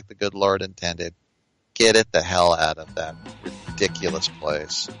summer like the good Lord intended. Get it the hell out of that ridiculous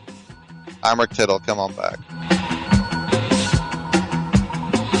place. I'm Rick Tittle. Come on back.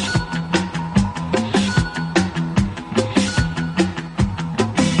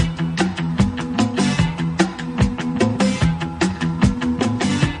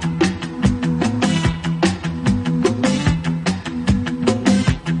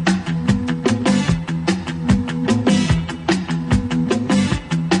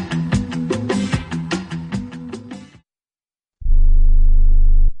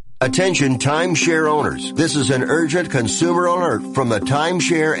 Attention timeshare owners. This is an urgent consumer alert from the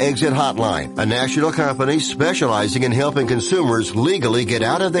Timeshare Exit Hotline, a national company specializing in helping consumers legally get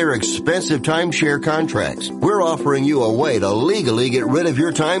out of their expensive timeshare contracts. We're offering you a way to legally get rid of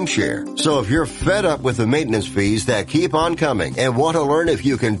your timeshare. So if you're fed up with the maintenance fees that keep on coming and want to learn if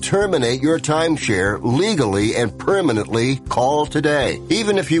you can terminate your timeshare legally and permanently, call today.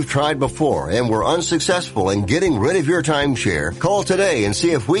 Even if you've tried before and were unsuccessful in getting rid of your timeshare, call today and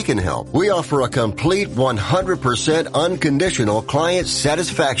see if we can help. We offer a complete 100% unconditional client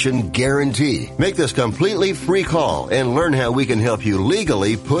satisfaction guarantee. Make this completely free call and learn how we can help you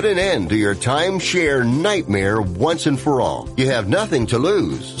legally put an end to your timeshare nightmare once and for all. You have nothing to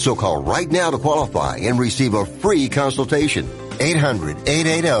lose, so call right now to qualify and receive a free consultation.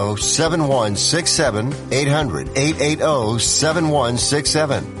 800-880-7167.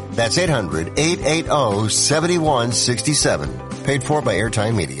 800-880-7167. That's 800-880-7167. Paid for by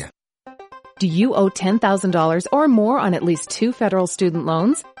Airtime Media. Do you owe $10,000 or more on at least 2 federal student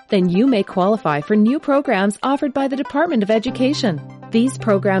loans? Then you may qualify for new programs offered by the Department of Education. These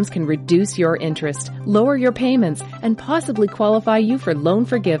programs can reduce your interest, lower your payments, and possibly qualify you for loan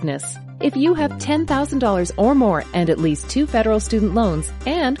forgiveness. If you have $10,000 or more and at least 2 federal student loans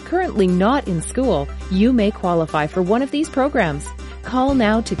and currently not in school, you may qualify for one of these programs. Call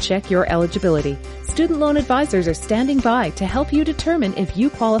now to check your eligibility. Student loan advisors are standing by to help you determine if you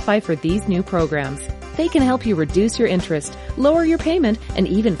qualify for these new programs. They can help you reduce your interest, lower your payment, and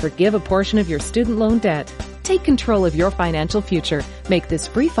even forgive a portion of your student loan debt. Take control of your financial future. Make this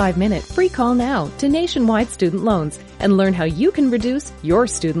free 5-minute free call now to Nationwide Student Loans and learn how you can reduce your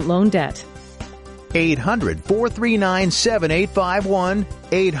student loan debt. 800-439-7851.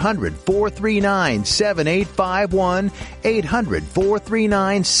 800-439-7851.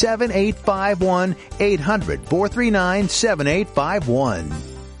 800-439-7851.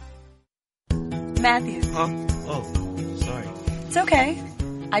 800-439-7851. Matthew. Huh? Oh, sorry. It's okay.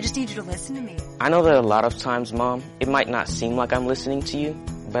 I just need you to listen to me. I know that a lot of times, Mom, it might not seem like I'm listening to you,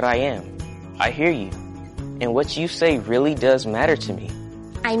 but I am. I hear you. And what you say really does matter to me.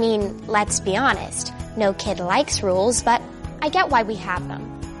 I mean, let's be honest. No kid likes rules, but I get why we have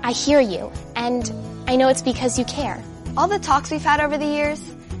them. I hear you, and I know it's because you care. All the talks we've had over the years,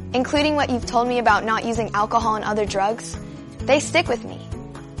 including what you've told me about not using alcohol and other drugs, they stick with me.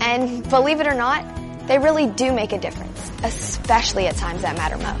 And believe it or not, they really do make a difference, especially at times that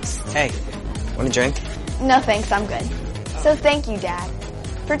matter most. Hey, want a drink? No thanks, I'm good. So thank you, Dad,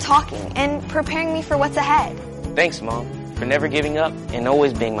 for talking and preparing me for what's ahead. Thanks, Mom, for never giving up and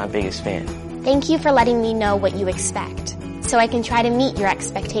always being my biggest fan. Thank you for letting me know what you expect, so I can try to meet your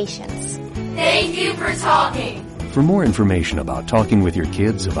expectations. Thank you for talking. For more information about talking with your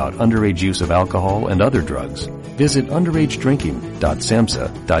kids about underage use of alcohol and other drugs, visit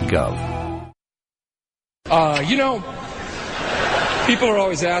underagedrinking.samhsa.gov. People are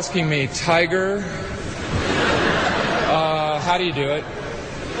always asking me, Tiger, how do you do it?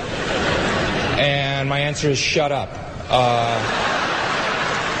 And my answer is shut up.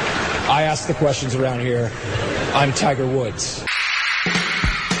 I ask the questions around here. I'm Tiger Woods.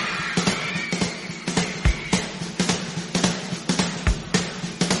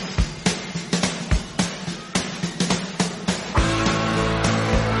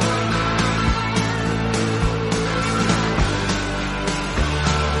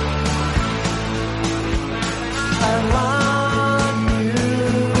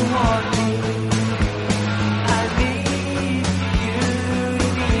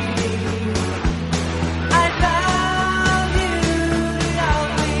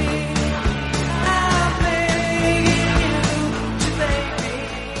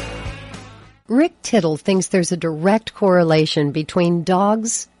 Rick Tittle thinks there's a direct correlation between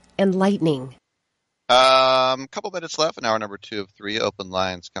dogs and lightning. Couple minutes left in hour number 2 of 3. Open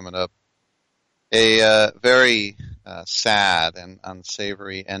lines coming up. A very sad and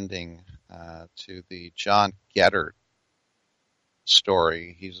unsavory ending to the John Geddert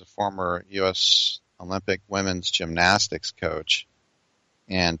story. He's a former U.S. Olympic women's gymnastics coach.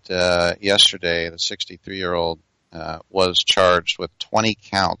 And yesterday, the 63-year-old was charged with 20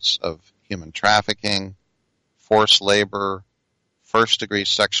 counts of human trafficking, forced labor, first-degree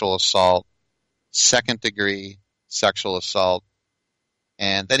sexual assault, second-degree sexual assault,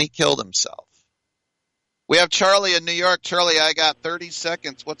 and then he killed himself. We have Charlie in New York. Charlie, I got 30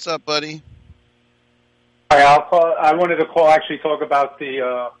 seconds. What's up, buddy? Hi, I wanted to actually talk about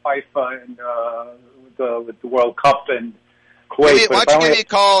the FIFA and with the World Cup and Kuwait. Why don't you give me a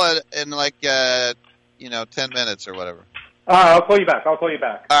call in 10 minutes or whatever. I'll call you back. All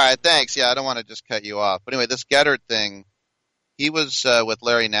right, thanks. Yeah, I don't want to just cut you off. But anyway, this Gettert thing, he was with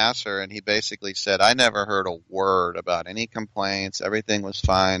Larry Nassar, and he basically said, I never heard a word about any complaints. Everything was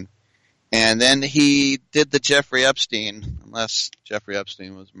fine. And then he did the Jeffrey Epstein, unless Jeffrey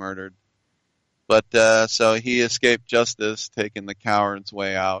Epstein was murdered. But so he escaped justice, taking the coward's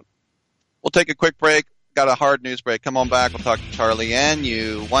way out. We'll take a quick break. Got a hard news break. Come on back. We'll talk to Charlie and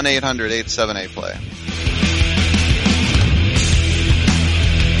you. 1-800-878-PLAY.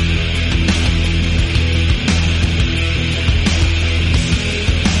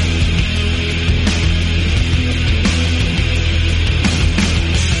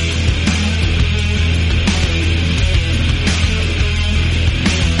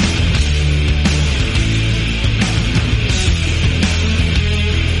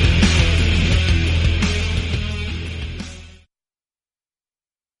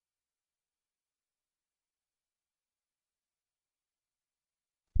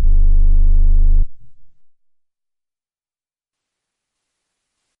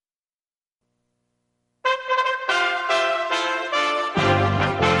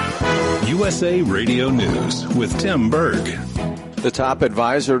 USA Radio News with Tim Berg. The top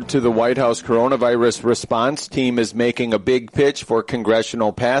advisor to the White House coronavirus response team is making a big pitch for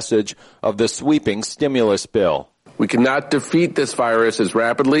congressional passage of the sweeping stimulus bill. We cannot defeat this virus as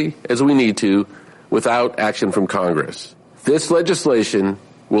rapidly as we need to without action from Congress. This legislation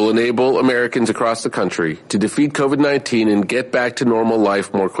will enable Americans across the country to defeat COVID-19 and get back to normal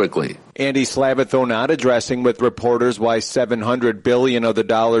life more quickly. Andy Slavitt, though not addressing with reporters why $700 billion of the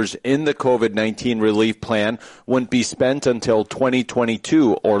dollars in the COVID-19 relief plan wouldn't be spent until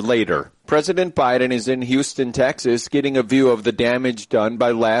 2022 or later. President Biden is in Houston, Texas, getting a view of the damage done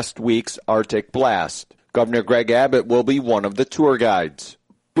by last week's Arctic blast. Governor Greg Abbott will be one of the tour guides.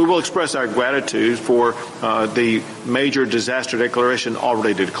 We will express our gratitude for the major disaster declaration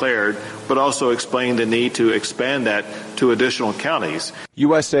already declared, but also explain the need to expand that to additional counties.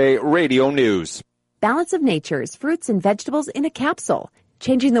 USA Radio News. Balance of Nature's fruits and vegetables in a capsule,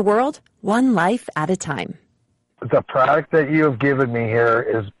 changing the world one life at a time. The product that you have given me here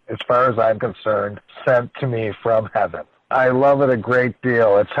is, as far as I'm concerned, sent to me from heaven. I love it a great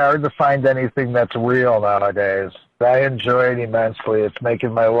deal. It's hard to find anything that's real nowadays. I enjoy it immensely. It's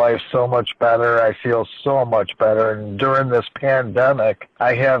making my life so much better. I feel so much better. And during this pandemic,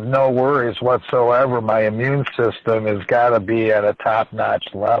 I have no worries whatsoever. My immune system has got to be at a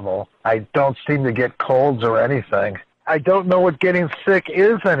top-notch level. I don't seem to get colds or anything. I don't know what getting sick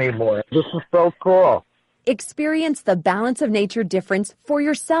is anymore. This is so cool. Experience the Balance of Nature difference for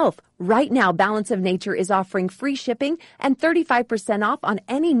yourself. Right now, Balance of Nature is offering free shipping and 35% off on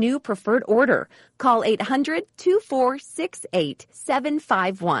any new preferred order. Call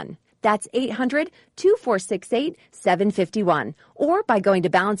 800-2468-751. That's 800-2468-751. Or by going to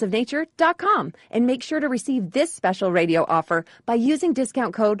balanceofnature.com and make sure to receive this special radio offer by using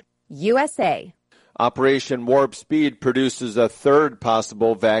discount code USA. Operation Warp Speed produces a third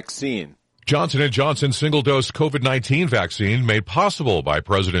possible vaccine. Johnson & Johnson single-dose COVID-19 vaccine, made possible by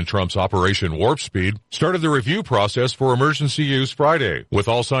President Trump's Operation Warp Speed, started the review process for emergency use Friday. With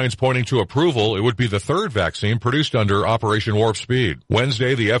all signs pointing to approval, it would be the third vaccine produced under Operation Warp Speed.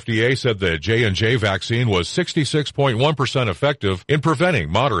 Wednesday, the FDA said the J&J vaccine was 66.1% effective in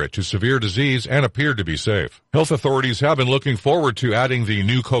preventing moderate to severe disease and appeared to be safe. Health authorities have been looking forward to adding the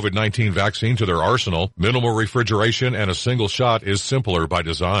new COVID-19 vaccine to their arsenal. Minimal refrigeration and a single shot is simpler by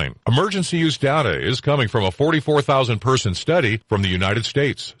design. Emergency use data is coming from a 44,000-person study from the United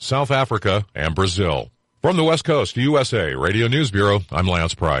States, South Africa, and Brazil. From the West Coast, USA Radio News Bureau, I'm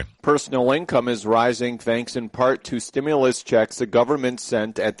Lance Pry. Personal income is rising thanks in part to stimulus checks the government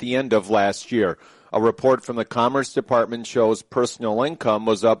sent at the end of last year. A report from the Commerce Department shows personal income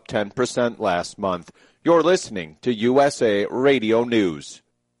was up 10% last month. You're listening to USA Radio News.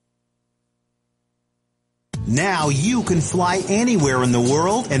 Now you can fly anywhere in the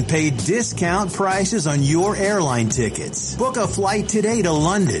world and pay discount prices on your airline tickets. Book a flight today to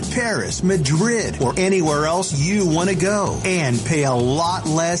London, Paris, Madrid, or anywhere else you want to go. And pay a lot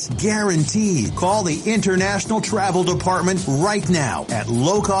less guaranteed. Call the International Travel Department right now at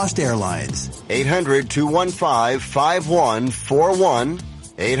Low Cost Airlines. 800-215-5141.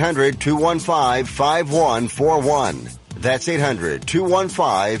 800-215-5141. That's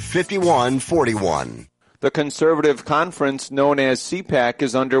 800-215-5141. The conservative conference known as CPAC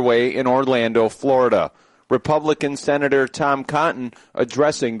is underway in Orlando, Florida. Republican Senator Tom Cotton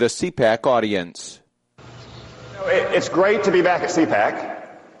addressing the CPAC audience. It's great to be back at CPAC,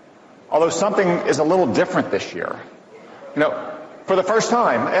 although something is a little different this year. For the first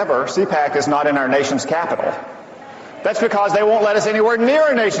time ever, CPAC is not in our nation's capital. That's because they won't let us anywhere near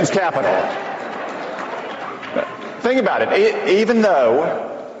our nation's capital. Think about it. Even though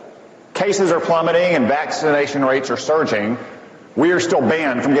cases are plummeting and vaccination rates are surging, we are still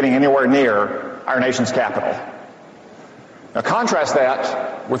banned from getting anywhere near our nation's capital. Now contrast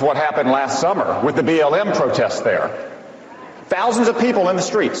that with what happened last summer with the BLM protests there. Thousands of people in the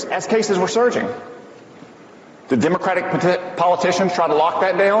streets as cases were surging. Did Democratic politicians try to lock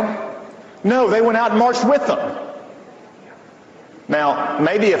that down? No, they went out and marched with them. Now,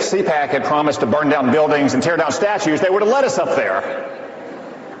 maybe if CPAC had promised to burn down buildings and tear down statues, they would have let us up there.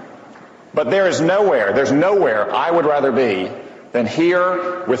 But there's nowhere I would rather be than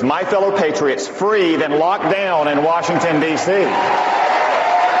here with my fellow patriots, free than locked down in Washington, D.C.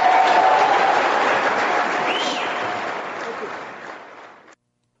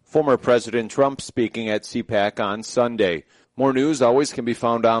 Former President Trump speaking at CPAC on Sunday. More news always can be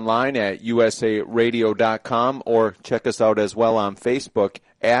found online at usaradio.com or check us out as well on Facebook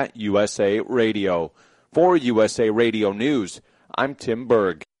at USA Radio. For USA Radio News, I'm Tim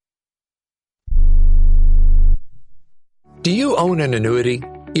Berg. Do you own an annuity,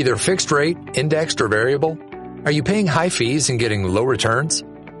 either fixed rate, indexed, or variable? Are you paying high fees and getting low returns?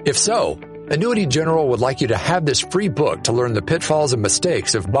 If so, Annuity General would like you to have this free book to learn the pitfalls and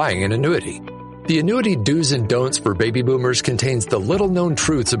mistakes of buying an annuity. The Annuity Do's and Don'ts for Baby Boomers contains the little-known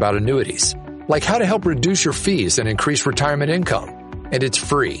truths about annuities, like how to help reduce your fees and increase retirement income. And it's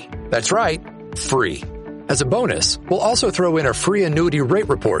free. That's right, free. As a bonus, we'll also throw in a free annuity rate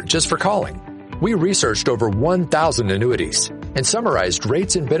report just for calling. We researched over 1,000 annuities and summarized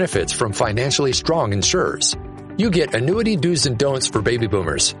rates and benefits from financially strong insurers. You get Annuity Do's and Don'ts for Baby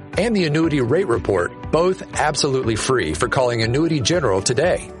Boomers and the Annuity Rate Report, both absolutely free for calling Annuity General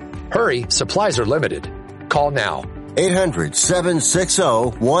today. Hurry, supplies are limited. Call now.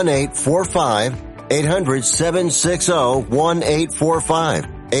 800-760-1845. 800-760-1845.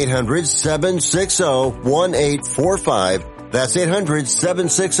 800-760-1845. That's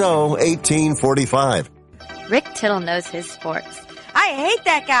 800-760-1845. Rick Tittle knows his sports. I hate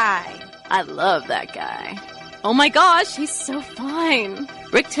that guy. I love that guy. Oh my gosh, he's so fine.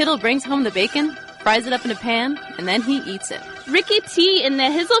 Rick Tittle brings home the bacon, fries it up in a pan, and then he eats it. Ricky T in the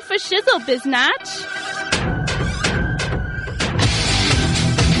hizzle for shizzle, biznatch.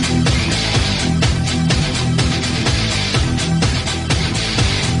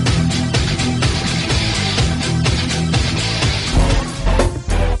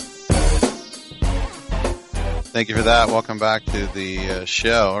 Thank you for that. Welcome back to the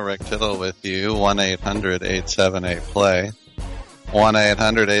show. Rick Tittle with you. 1-800-878-PLAY.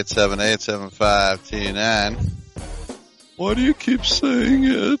 1-800-878-7529. Why do you keep saying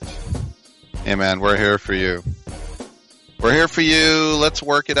it? Hey, man, we're here for you. We're here for you. Let's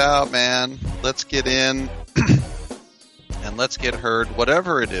work it out, man. Let's get in and let's get heard,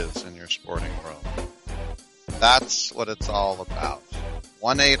 whatever it is in your sporting world. That's what it's all about.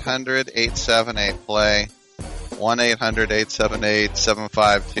 1-800-878-PLAY.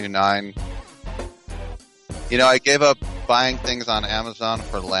 1-800-878-7529. You know, I gave up buying things on Amazon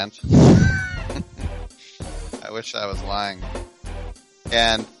for Lent. I wish I was lying.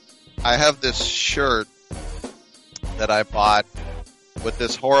 And I have this shirt that I bought with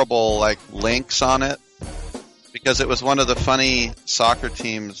this horrible, links on it. Because it was one of the funny soccer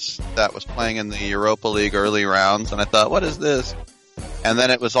teams that was playing in the Europa League early rounds. And I thought, what is this? And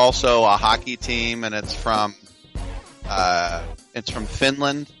then it was also a hockey team, and it's from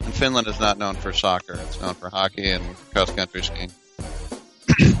Finland, and Finland is not known for soccer. It's known for hockey and cross-country skiing.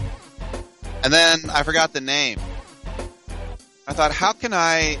 And then I forgot the name. I thought,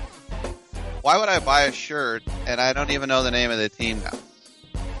 why would I buy a shirt and I don't even know the name of the team now?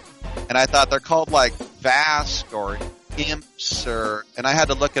 And I thought they're called Vask or Imps and I had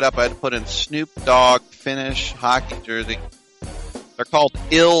to look it up. I had to put in Snoop Dogg Finnish hockey jersey. They're called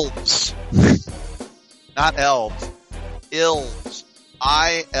Ilves. not elves, Ilves.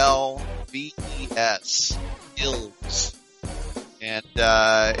 I-L-V-E-S. Ilves. And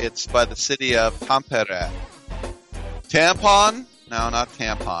it's by the city of Tampere. Tampon? No, not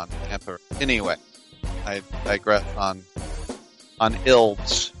tampon. Tampere. Anyway, I digress on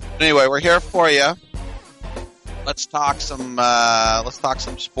Ilves. Anyway, we're here for you. Let's talk some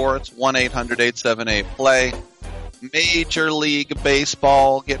sports. 1-800-878-PLAY. Major League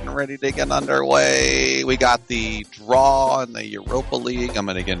Baseball getting ready to get underway. We got the draw in the Europa League. I'm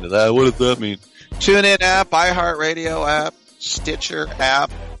going to get into that. What does that mean? TuneIn app, iHeartRadio app, Stitcher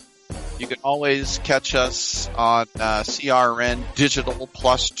app. You can always catch us on CRN Digital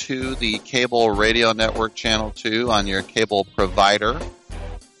Plus 2, the cable radio network channel 2 on your cable provider.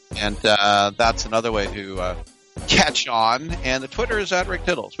 And that's another way to catch on. And the Twitter is at Rick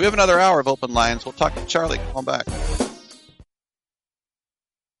Tittles. We have another hour of open lines. We'll talk to Charlie. Come on back.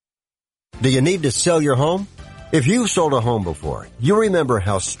 Do you need to sell your home? If you've sold a home before, you remember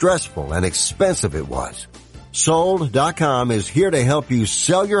how stressful and expensive it was. Sold.com is here to help you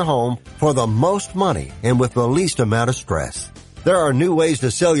sell your home for the most money and with the least amount of stress. There are new ways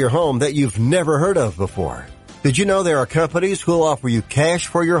to sell your home that you've never heard of before. Did you know there are companies who'll offer you cash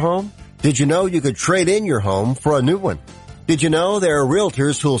for your home? Did you know you could trade in your home for a new one? Did you know there are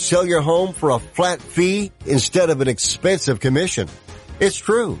realtors who'll sell your home for a flat fee instead of an expensive commission? It's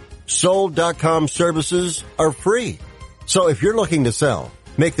true. Sold.com services are free. So if you're looking to sell,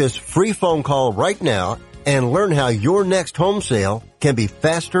 make this free phone call right now and learn how your next home sale can be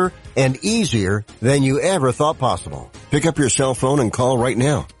faster and easier than you ever thought possible. Pick up your cell phone and call right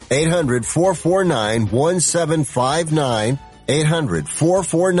now. 800-449-1759.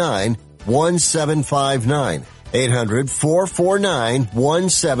 800-449-1759.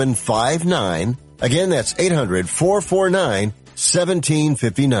 800-449-1759. Again, that's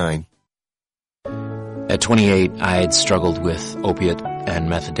 800-449-1759. At 28, I had struggled with opiate and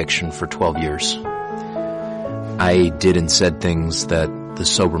meth addiction for 12 years. I did and said things that the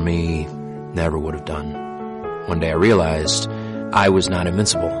sober me never would have done. One day I realized I was not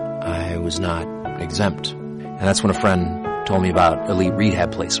invincible. I was not exempt. And that's when a friend told me about Elite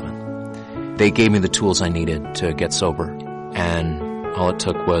Rehab Placement. They gave me the tools I needed to get sober, and all it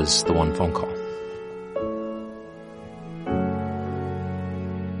took was the one phone call.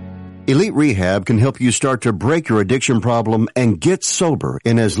 Elite Rehab can help you start to break your addiction problem and get sober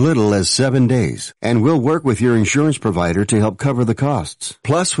in as little as 7 days. And we'll work with your insurance provider to help cover the costs.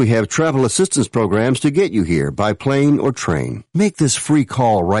 Plus, we have travel assistance programs to get you here by plane or train. Make this free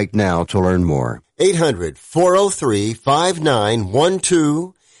call right now to learn more.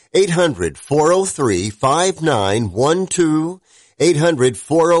 800-403-5912. 800-403-5912.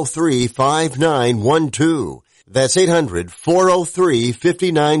 800-403-5912. That's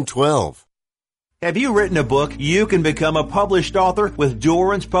 800-403-5912. Have you written a book? You can become a published author with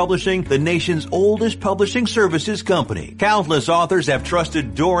Dorrance Publishing, the nation's oldest publishing services company. Countless authors have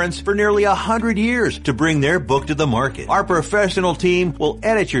trusted Dorrance for nearly 100 years to bring their book to the market. Our professional team will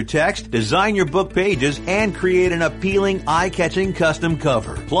edit your text, design your book pages, and create an appealing, eye-catching custom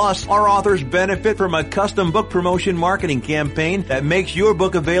cover. Plus, our authors benefit from a custom book promotion marketing campaign that makes your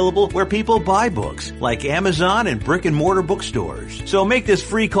book available where people buy books, like Amazon and brick-and-mortar bookstores. So make this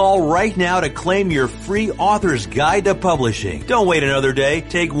free call right now to claim your free author's guide to publishing. Don't wait another day.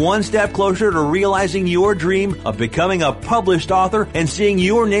 Take one step closer to realizing your dream of becoming a published author and seeing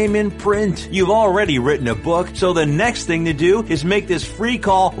your name in print. You've already written a book, so the next thing to do is make this free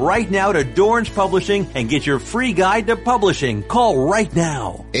call right now to Dorrance Publishing and get your free guide to publishing. Call right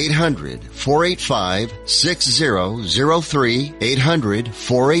now. 800-485-6003.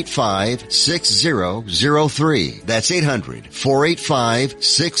 800-485-6003. That's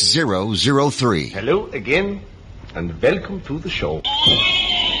 800-485-6003. Hello again, and welcome to the show.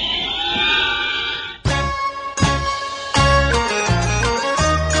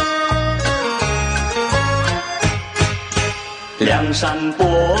 梁山伯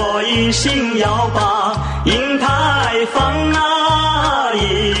与星耀吧，迎台放啊，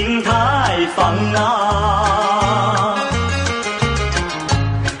迎台放啊。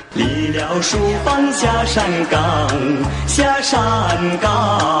离了书房下山岗，下山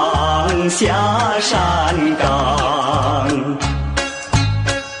岗，下山岗。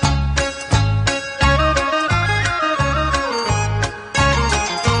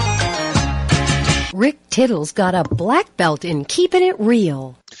Rick Tittle's got a black belt in keeping it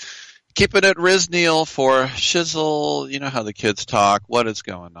real. Keeping it Risneal for Shizzle. You know how the kids talk. What is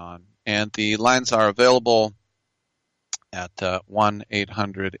going on? And the lines are available at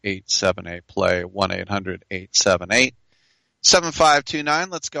 1-800-878-PLAY, 1-800-878-5912. 7529.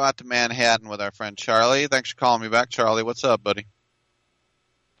 Let's go out to Manhattan with our friend Charlie. Thanks for calling me back, Charlie. What's up, buddy?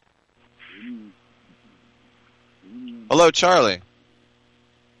 Hello, Charlie.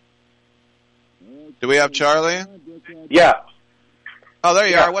 Do we have Charlie? Yeah. Oh, there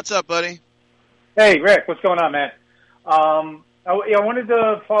you are. What's up, buddy? Hey, Rick. What's going on, man? I wanted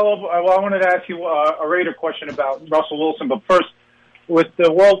to follow up. I wanted to ask you a Raider question about Russell Wilson. But first, with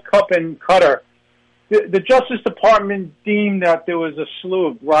the World Cup in Qatar, the Justice Department deemed that there was a slew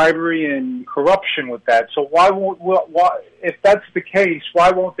of bribery and corruption with that. So why, if that's the case,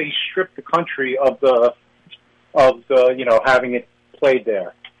 why won't they strip the country of the having it played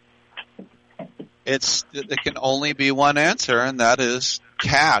there? There can only be one answer, and that is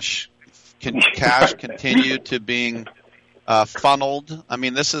cash. Can cash continue to being funneled? I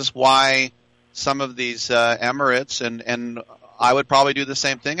mean, this is why some of these Emirates, and I would probably do the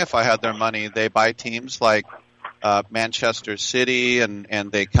same thing if I had their money. They buy teams like Manchester City,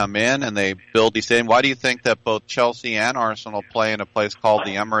 and they come in and they build these stadiums. Why do you think that both Chelsea and Arsenal play in a place called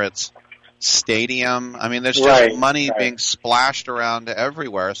the Emirates Stadium? I mean, there's just money being splashed around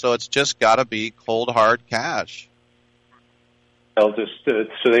everywhere, so it's just got to be cold hard cash. They'll just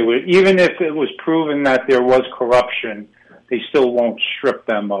so they would, even if it was proven that there was corruption, they still won't strip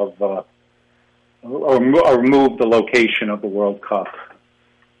them of or remove the location of the World Cup.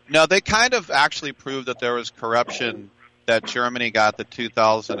 No, they kind of actually proved that there was corruption, that Germany got the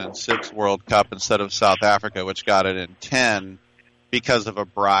 2006 World Cup instead of South Africa, which got it in 10. Because of a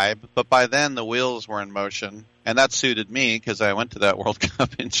bribe, but by then the wheels were in motion, and that suited me because I went to that World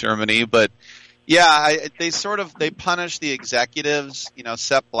Cup in Germany. But yeah, they punished the executives. You know,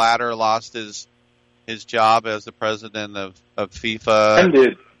 Sepp Blatter lost his job as the president of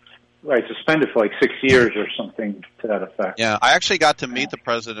FIFA. Suspended for like 6 years or something to that effect. Yeah, I actually got to meet the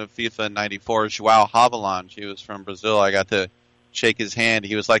president of FIFA in '94, João Havelange. He was from Brazil. I got to shake his hand.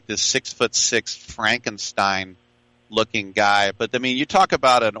 He was like this 6'6" Frankenstein looking guy. But I mean, you talk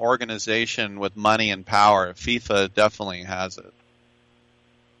about an organization with money and power. FIFA definitely has it.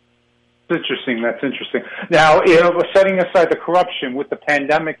 That's interesting. Now, setting aside the corruption with the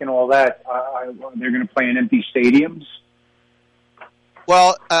pandemic and all that, they're going to play in empty stadiums?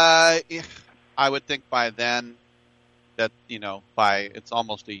 Well, I would think by then that, it's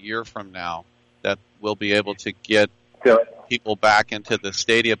almost a year from now that we'll be able to get people back into the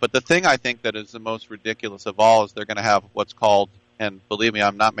stadium. But the thing I think that is the most ridiculous of all is they're going to have what's called, and believe me,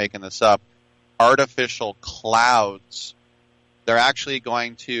 I'm not making this up, artificial clouds. They're actually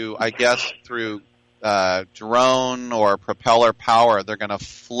going to, I guess, through drone or propeller power, they're going to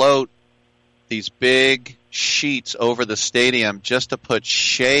float these big sheets over the stadium just to put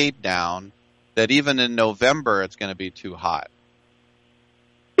shade down that even in November it's going to be too hot.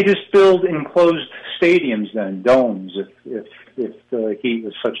 They just build enclosed stadiums then, domes, if the heat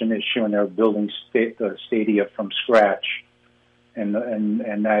was such an issue and they're building stadia from scratch, and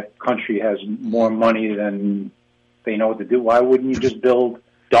that country has more money than they know what to do. Why wouldn't you just build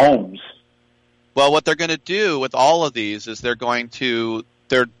domes? Well, what they're going to do with all of these is they're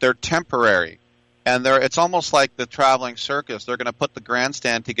temporary, and it's almost like the traveling circus. They're going to put the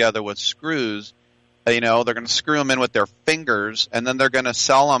grandstand together with screws. They're going to screw them in with their fingers, and then they're going to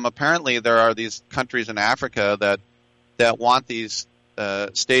sell them. Apparently, there are these countries in Africa that want these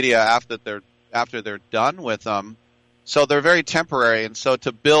stadia after they're done with them. So they're very temporary, and so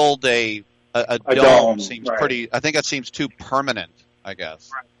to build a dome seems pretty. I think it seems too permanent, I guess.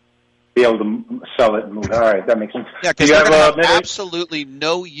 Right. Be able to sell it and move. All right, that makes sense. Yeah, because they're going to have absolutely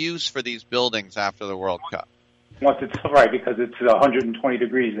no use for these buildings after the World Cup. Once it's right, because it's 120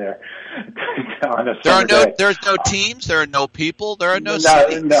 degrees there. There's no teams, there are no people, there are no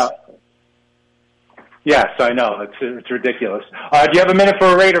cities. No. Yes, I know. It's ridiculous. Do you have a minute for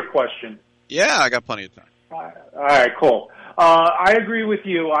a Raider question? Yeah, I got plenty of time. All right, cool. I agree with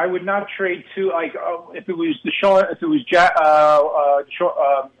you. I would not trade two. If it was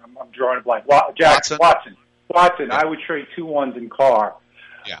I'm drawing a blank. Watson. Yeah. I would trade 2 ones in Carr.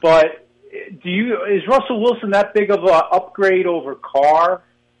 Yeah. But is Russell Wilson that big of an upgrade over Carr?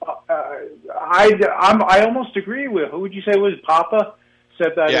 I almost agree with. Who would you say was Papa?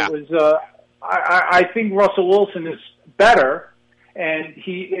 Said that it was. I think Russell Wilson is better. And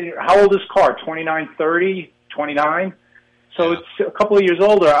how old is Carr? 29, 30, 29? So it's a couple of years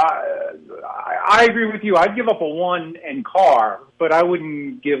older. I agree with you. I'd give up a 1 in Carr, but I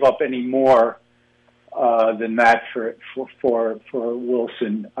wouldn't give up any more than that for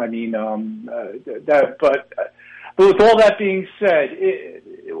Wilson. I mean, but with all that being said, it's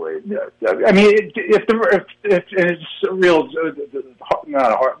real,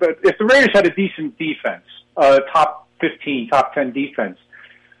 not hard, but if the Raiders had a decent defense, top 15, top 10 defense.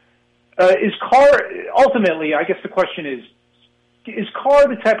 Is Carr, ultimately, I guess the question is Carr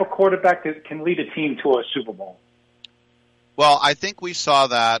the type of quarterback that can lead a team to a Super Bowl? Well, I think we saw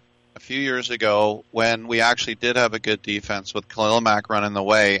that a few years ago when we actually did have a good defense with Khalil Mack running the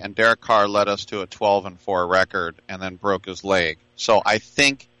way, and Derek Carr led us to a 12-4 record and then broke his leg. So I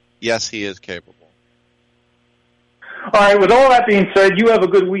think, yes, he is capable. All right, with all that being said, you have a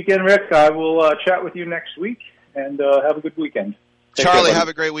good weekend, Rick. I will chat with you next week, and have a good weekend. Charlie, have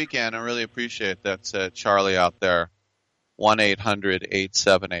a great weekend. I really appreciate that. Charlie out there,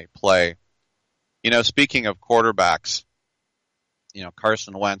 1-800-878-PLAY. You know, speaking of quarterbacks, you know,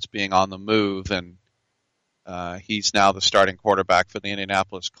 Carson Wentz being on the move, and he's now the starting quarterback for the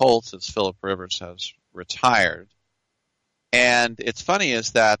Indianapolis Colts as Philip Rivers has retired. And it's funny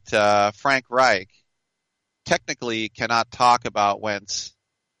is that Frank Reich technically cannot talk about Wentz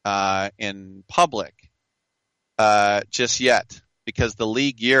in public just yet, because the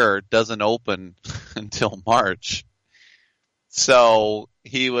league year doesn't open until March. So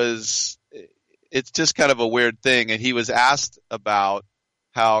it's just kind of a weird thing. And he was asked about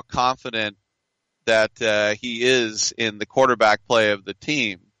how confident that he is in the quarterback play of the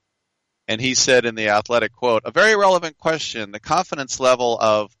team. And he said in the Athletic, quote, "A very relevant question. The confidence level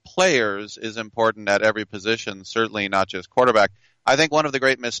of players is important at every position, certainly not just quarterback. I think one of the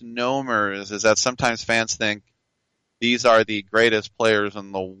great misnomers is that sometimes fans think these are the greatest players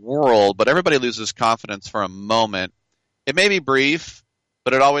in the world, but everybody loses confidence for a moment. It may be brief,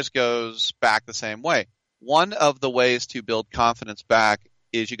 but it always goes back the same way. One of the ways to build confidence back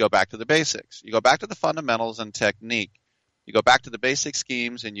is you go back to the basics. You go back to the fundamentals and technique. You go back to the basic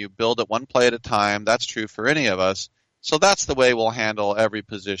schemes and you build it one play at a time. That's true for any of us. So that's the way we'll handle every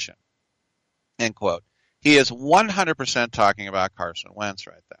position." End quote. He is 100% talking about Carson Wentz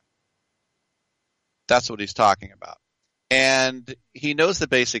right there. That's what he's talking about. And he knows the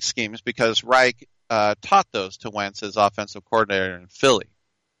basic schemes because Reich taught those to Wentz as offensive coordinator in Philly.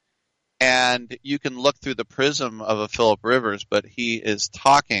 And you can look through the prism of a Philip Rivers, but he is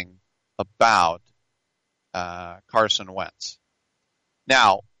talking about Carson Wentz.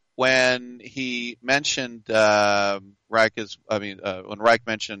 Now, when he mentioned when Reich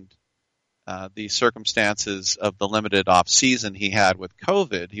mentioned the circumstances of the limited off season he had with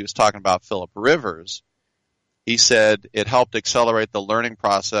COVID, he was talking about Philip Rivers. He said it helped accelerate the learning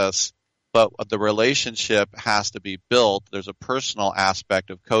process, but the relationship has to be built. There's a personal aspect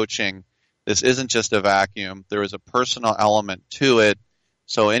of coaching. This isn't just a vacuum. There is a personal element to it.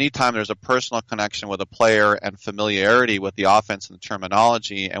 So anytime there's a personal connection with a player and familiarity with the offense and the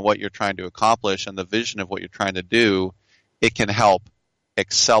terminology and what you're trying to accomplish and the vision of what you're trying to do, it can help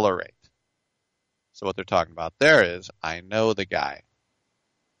accelerate. So what they're talking about there is, I know the guy.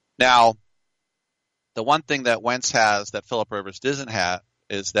 Now, the one thing that Wentz has that Philip Rivers doesn't have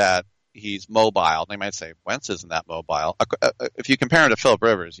is that he's mobile. They might say, Wentz isn't that mobile. If you compare him to Philip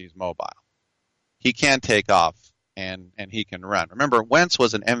Rivers, he's mobile. He can take off and he can run. Remember, Wentz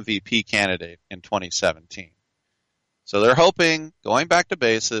was an MVP candidate in 2017. So they're hoping, going back to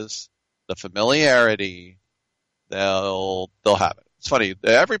basis, the familiarity, they'll have it. It's funny,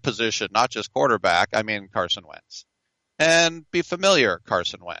 every position, not just quarterback, I mean Carson Wentz. And be familiar,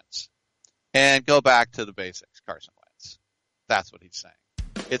 Carson Wentz. And go back to the basics, Carson Wentz. That's what he's saying.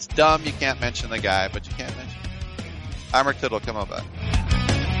 It's dumb you can't mention the guy, but you can't mention him. I'm Rick Tittle. Come on back.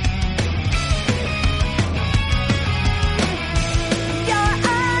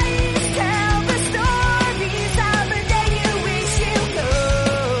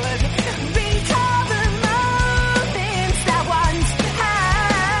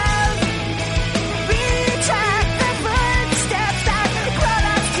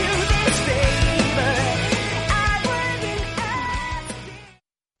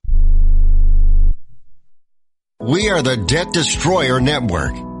 We are the Debt Destroyer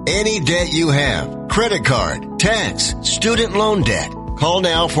Network. Any debt you have, credit card, tax, student loan debt, call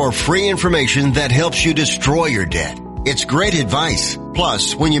now for free information that helps you destroy your debt. It's great advice.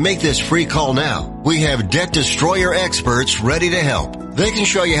 Plus, when you make this free call now, we have Debt Destroyer experts ready to help. They can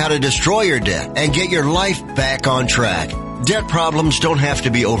show you how to destroy your debt and get your life back on track. Debt problems don't have to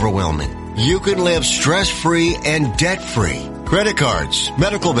be overwhelming. You can live stress-free and debt-free. Credit cards,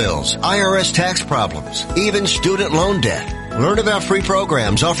 medical bills, IRS tax problems, even student loan debt. Learn about free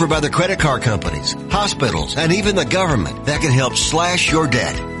programs offered by the credit card companies, hospitals, and even the government that can help slash your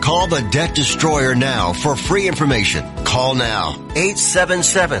debt. Call the Debt Destroyer now for free information. Call now.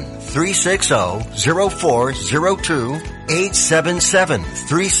 877-360-0402.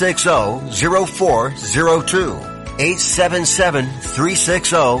 877-360-0402.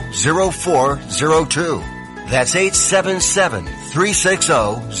 877-360-0402. That's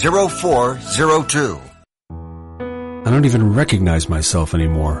 877-360-0402. I don't even recognize myself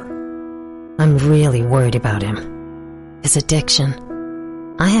anymore. I'm really worried about him. His addiction.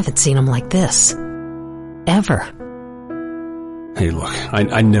 I haven't seen him like this. Ever. Hey, look,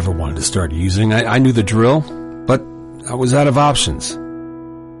 I never wanted to start using. I knew the drill, but I was out of options.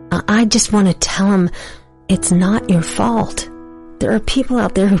 I just want to tell him it's not your fault. There are people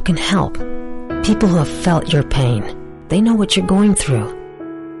out there who can help. People who have felt your pain. They know what you're going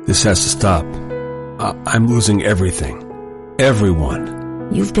through. This has to stop. I'm losing everything. Everyone.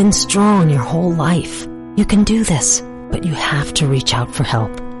 You've been strong your whole life. You can do this, but you have to reach out for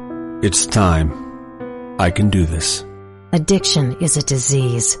help. It's time. I can do this. Addiction is a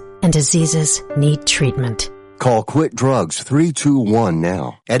disease, and diseases need treatment. Call Quit Drugs 321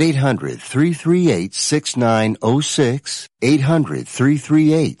 now at 800-338-6906.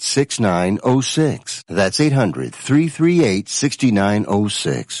 800-338-6906. That's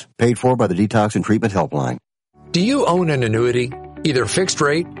 800-338-6906. Paid for by the Detox and Treatment Helpline. Do you own an annuity, either fixed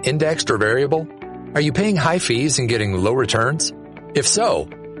rate, indexed, or variable? Are you paying high fees and getting low returns? If so,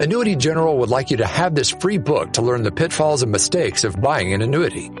 Annuity General would like you to have this free book to learn the pitfalls and mistakes of buying an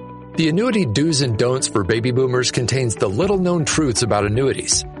annuity. The Annuity Do's and Don'ts for Baby Boomers contains the little-known truths about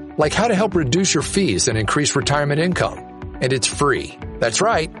annuities, like how to help reduce your fees and increase retirement income. And it's free. That's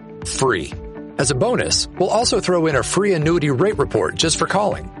right, free. As a bonus, we'll also throw in a free annuity rate report just for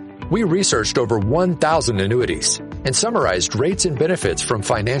calling. We researched over 1,000 annuities and summarized rates and benefits from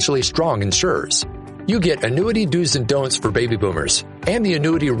financially strong insurers. You get Annuity Do's and Don'ts for Baby Boomers and the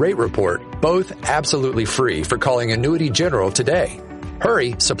Annuity Rate Report, both absolutely free for calling Annuity General today.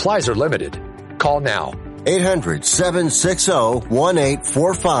 Hurry, supplies are limited. Call now.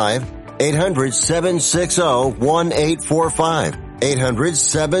 800-760-1845. 800-760-1845.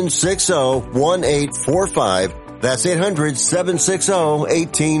 800-760-1845. That's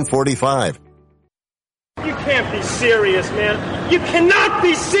 800-760-1845. You can't be serious, man. You cannot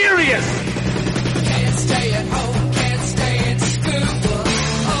be serious! Can't stay at home, can't stay in school.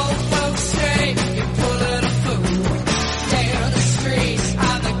 Old folks say you're pulling a fool. Stay on the streets,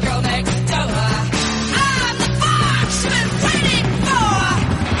 I'm the girl next door. I'm the fox you've been waiting for.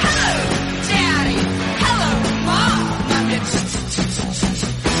 Hello, Daddy. Hello, Mom. I'm your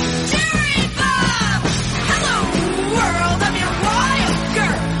Jerry Bob. Hello, world. I'm your wild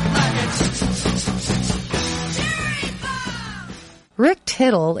girl. I'm your Jerry Bob. Rick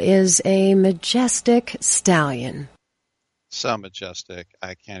Tittle is a majestic stallion. So majestic,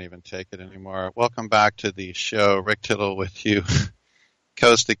 I can't even take it anymore. Welcome back to the show. Rick Tittle with you,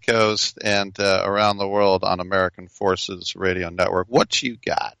 coast to coast and around the world on American Forces Radio Network. What you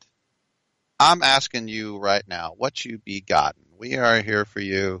got? I'm asking you right now, what you be gotten? We are here for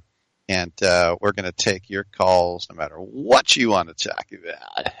you, and we're going to take your calls no matter what you want to talk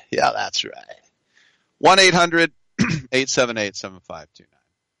about. Yeah, that's right.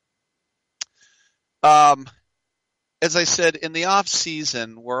 1-800-878-7529. As I said, in the off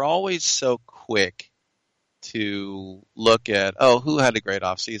season, we're always so quick to look at, who had a great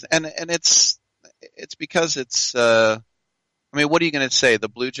off season, and it's because it's. I mean, what are you going to say? The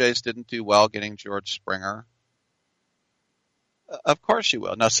Blue Jays didn't do well getting George Springer. Of course you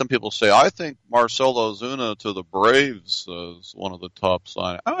will. Now, some people say, I think Marcell Ozuna to the Braves is one of the top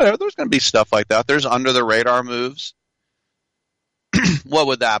signings. Oh, there's going to be stuff like that. There's under the radar moves. What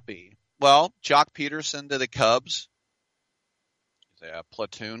would that be? Well, Jock Peterson to the Cubs. He's a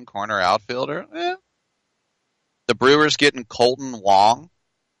platoon corner outfielder. The Brewers getting Colton Wong,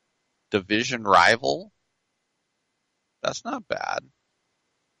 division rival. That's not bad.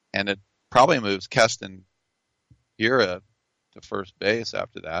 And it probably moves Keston Hiura to first base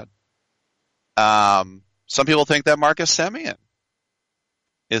after that. Some people think that Marcus Semien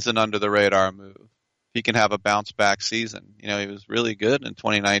is an under-the-radar move. He can have a bounce-back season. You know, he was really good in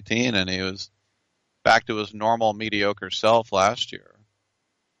 2019, and he was back to his normal mediocre self last year.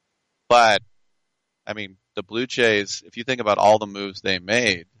 But, I mean, the Blue Jays, if you think about all the moves they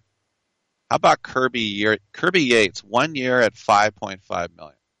made, how about Kirby Yates, 1 year at $5.5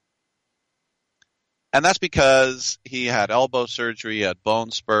 million? And that's because he had elbow surgery, he had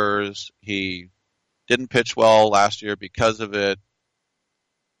bone spurs, he didn't pitch well last year because of it,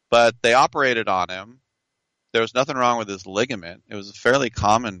 but they operated on him. There was nothing wrong with his ligament. It was a fairly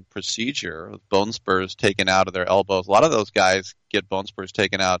common procedure with bone spurs taken out of their elbows. A lot of those guys get bone spurs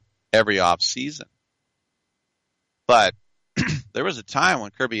taken out every off season. But there was a time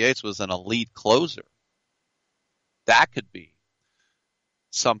when Kirby Yates was an elite closer. That could be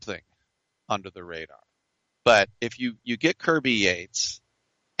something under the radar. But if you get Kirby Yates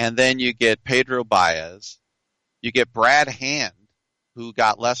and then you get Pedro Baez You get Brad Hand, who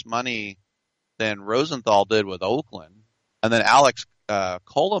got less money than Rosenthal did with Oakland, and then Alex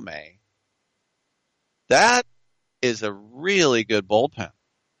Colomé. That is a really good bullpen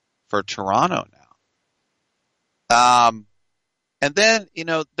for Toronto now. And then,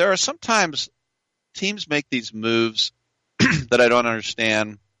 there are sometimes teams make these moves that I don't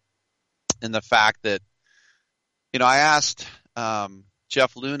understand, in the fact that, I asked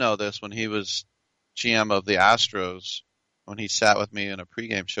Jeff Luhnow this when he was GM of the Astros, when he sat with me in a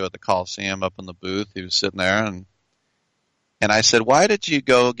pregame show at the Coliseum up in the booth. He was sitting there, and I said, why did you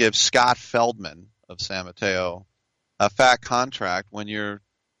go give Scott Feldman of San Mateo a fat contract when you're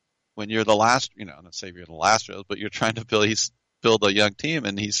the last, not say you're the last, but you're trying to build a young team?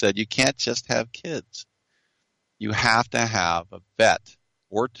 And he said, you can't just have kids. You have to have a vet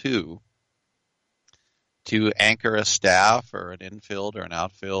or two to anchor a staff or an infield or an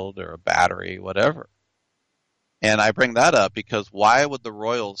outfield or a battery, whatever. And I bring that up because why would the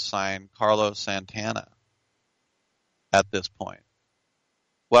Royals sign Carlos Santana at this point?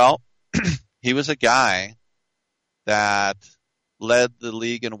 Well, he was a guy that led the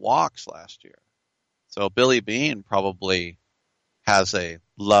league in walks last year. So Billy Beane probably has a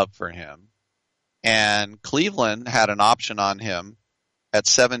love for him. And Cleveland had an option on him at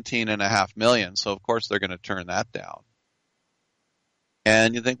 $17.5 million. So of course they're going to turn that down.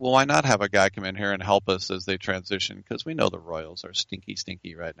 And you think, well, why not have a guy come in here and help us as they transition? Because we know the Royals are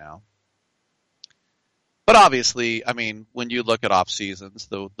stinky right now. But obviously, when you look at off seasons,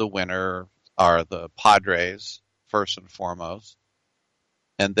 the winner are the Padres first and foremost.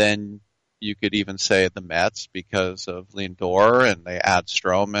 And then you could even say the Mets because of Lindor, and they add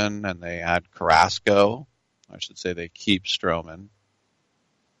Stroman and they add Carrasco. I should say they keep Stroman.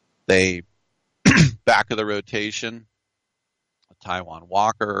 They back of the rotation, Taijuan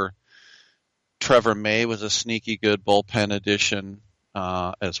Walker. Trevor May was a sneaky good bullpen addition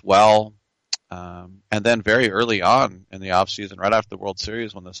as well. And then very early on in the offseason, right after the World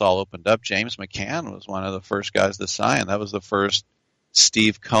Series when this all opened up, James McCann was one of the first guys to sign. That was the first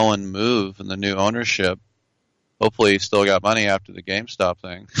Steve Cohen move in the new ownership. Hopefully he still got money after the GameStop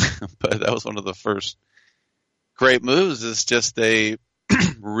thing. But that was one of the first great moves, is just a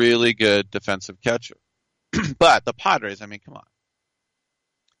really good defensive catcher. But the Padres, come on.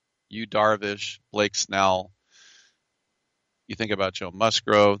 Yu Darvish, Blake Snell. You think about Joe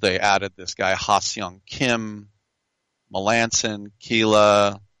Musgrove. They added this guy, Ha-Seong Kim, Melancon,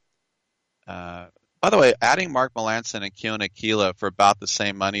 Keela. By the way, adding Mark Melancon and Keona Keela for about the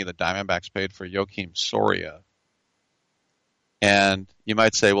same money the Diamondbacks paid for Joakim Soria. And you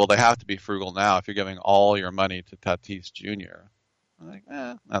might say, well, they have to be frugal now if you're giving all your money to Tatis Jr. I'm like,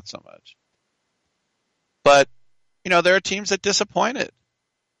 not so much. But, there are teams that disappointed.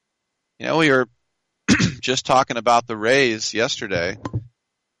 We were just talking about the Rays yesterday,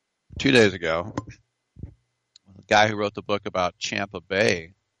 2 days ago. The guy who wrote the book about Champa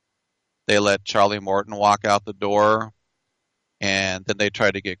Bay, they let Charlie Morton walk out the door, and then they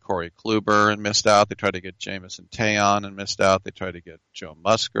tried to get Corey Kluber and missed out. They tried to get Jameson Taillon and missed out. They tried to get Joe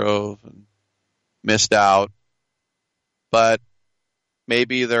Musgrove and missed out. But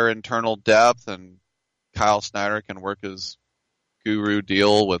maybe their internal depth, and Kyle Snyder can work his guru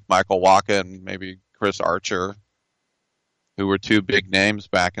deal with Michael Wacha and maybe Chris Archer, who were two big names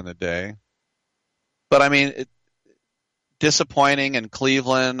back in the day. But disappointing in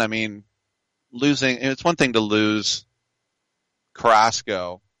Cleveland. Losing, it's one thing to lose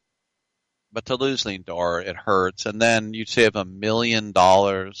Carrasco, but to lose Lindor, it hurts. And then you save $1 million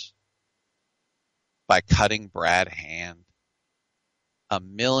by cutting Brad Hand.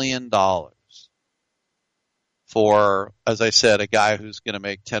 $1 million for, as I said, a guy who's going to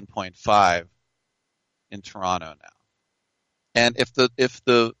make 10.5 in Toronto now. And if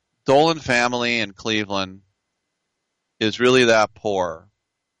the Dolan family in Cleveland is really that poor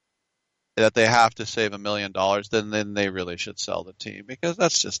that they have to save $1 million, then they really should sell the team, because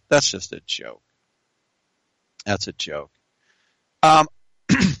that's just a joke. That's a joke. I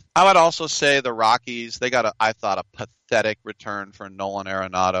would also say the Rockies, they got I thought a pathetic return for Nolan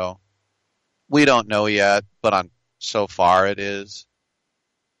Arenado. We don't know yet, but so far it is.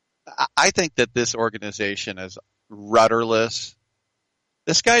 I think that this organization is rudderless.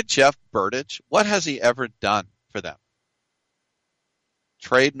 This guy, Jeff Burdich, what has he ever done for them?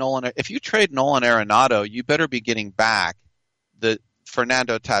 Trade Nolan. If you trade Nolan Arenado, you better be getting back the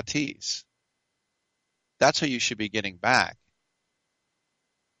Fernando Tatis. That's who you should be getting back.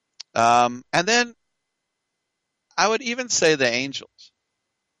 And then I would even say the Angels.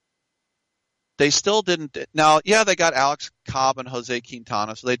 They still didn't. Now, yeah, they got Alex Cobb and Jose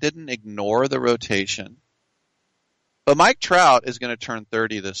Quintana, so they didn't ignore the rotation. But Mike Trout is going to turn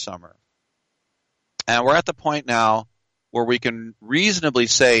 30 this summer. And we're at the point now where we can reasonably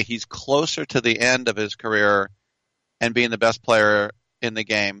say he's closer to the end of his career and being the best player in the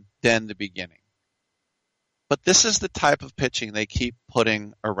game than the beginning. But this is the type of pitching they keep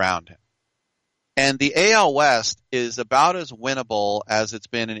putting around him. And the AL West is about as winnable as it's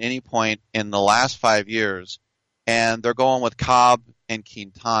been at any point in the last 5 years. And they're going with Cobb and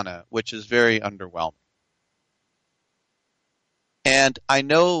Quintana, which is very underwhelming. And I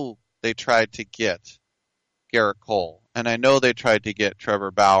know they tried to get Garrett Cole, and I know they tried to get Trevor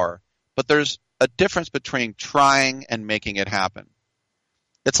Bauer, but there's a difference between trying and making it happen.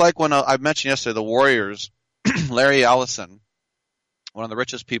 It's like when I mentioned yesterday, the Warriors, Larry Ellison, one of the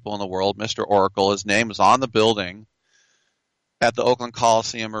richest people in the world, Mr. Oracle, his name is on the building at the Oakland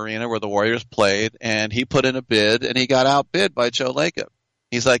Coliseum Arena where the Warriors played, and he put in a bid, and he got outbid by Joe Lacob.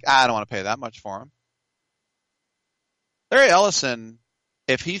 He's like, I don't want to pay that much for him. Larry Ellison,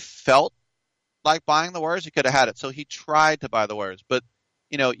 if he felt like buying the Warriors, he could have had it. So he tried to buy the Warriors. But,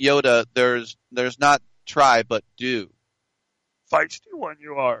 you know, Yoda, there's not try, but do. Feisty one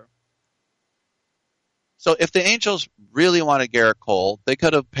you are. So if the Angels really wanted Garrett Cole, they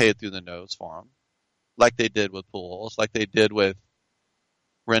could have paid through the nose for him, like they did with Pujols, like they did with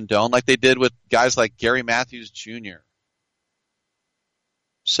Rendon, like they did with guys like Gary Matthews Jr.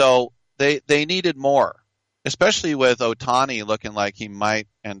 So they needed more, especially with Ohtani looking like he might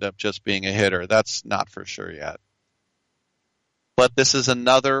end up just being a hitter. That's not for sure yet. But this is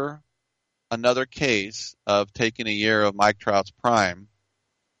another case of taking a year of Mike Trout's prime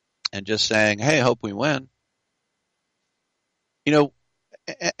and just saying, hey, hope we win. You know,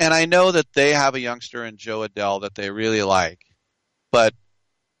 and I know that they have a youngster in Joe Adell that they really like, but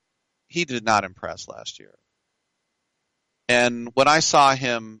he did not impress last year. And when I saw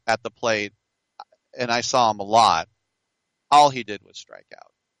him at the plate, and I saw him a lot, all he did was strike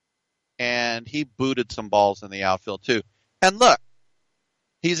out. And he booted some balls in the outfield too. And look,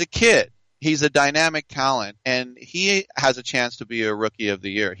 he's a kid. He's a dynamic talent, and he has a chance to be a rookie of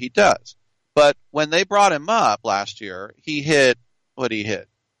the year. He does. But when they brought him up last year, he hit,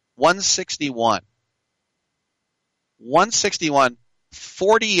 161. 161,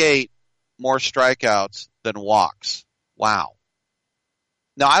 48 more strikeouts than walks. Wow.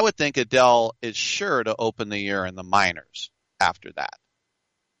 Now, I would think Adell is sure to open the year in the minors after that.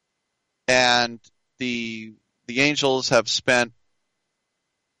 And the Angels have spent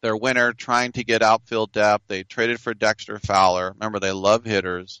their winter trying to get outfield depth. They traded for Dexter Fowler. Remember, they love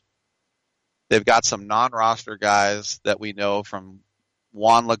hitters. They've got some non-roster guys that we know from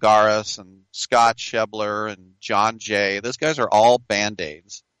Juan Lagares and Scott Schebler and John Jay. Those guys are all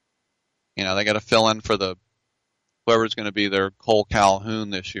Band-Aids. You know, they got to fill in for whoever's going to be their Cole Calhoun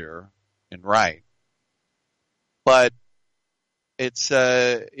this year in right. But it's,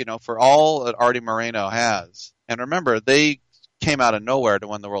 for all that Artie Moreno has, and remember, they came out of nowhere to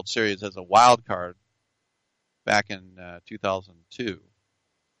win the World Series as a wild card back in 2002.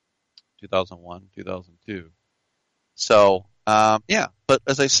 2001, 2002. So, but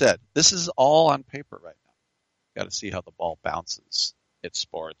as I said, this is all on paper right now. Got to see how the ball bounces. It's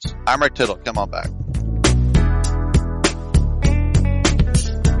sports. I'm Rick Tittle. Come on back.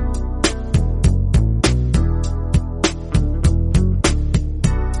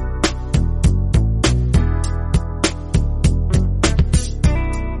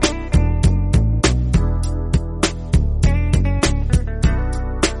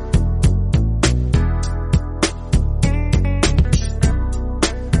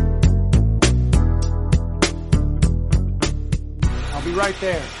 Right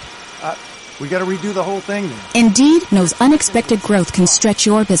there. We got to redo the whole thing then. Indeed knows unexpected growth can stretch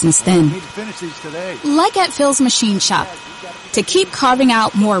your business thin. We need to finish these today. Like at Phil's Machine Shop. To keep carving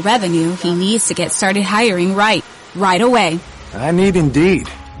out more revenue, he needs to get started hiring right away. I need Indeed.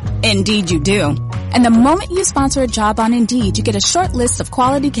 Indeed you do. And the moment you sponsor a job on Indeed, you get a short list of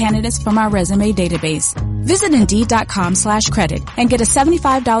quality candidates from our resume database. Visit Indeed.com/credit and get a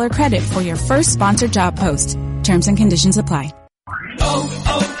 $75 credit for your first sponsored job post. Terms and conditions apply.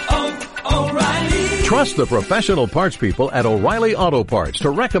 O'Reilly. Trust the professional parts people at O'Reilly Auto Parts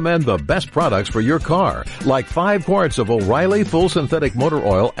to recommend the best products for your car, like 5 quarts of O'Reilly full synthetic motor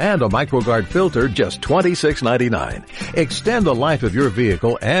oil and a MicroGuard filter, just $26.99. Extend the life of your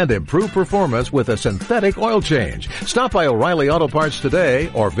vehicle and improve performance with a synthetic oil change. Stop by O'Reilly Auto Parts today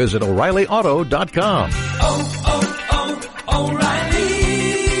or visit O'Reillyauto.com.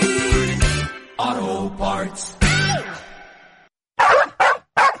 O'Reilly Auto Parts.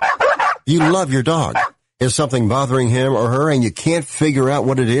 You love your dog. Is something bothering him or her and you can't figure out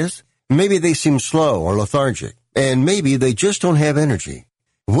what it is? Maybe they seem slow or lethargic. And maybe they just don't have energy.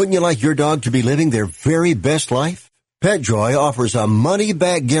 Wouldn't you like your dog to be living their very best life? PetJoy offers a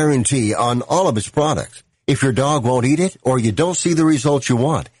money-back guarantee on all of its products. If your dog won't eat it or you don't see the results you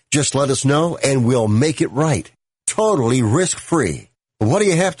want, just let us know and we'll make it right. Totally risk-free. What do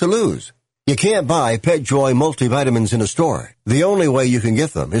you have to lose? You can't buy PetJoy multivitamins in a store. The only way you can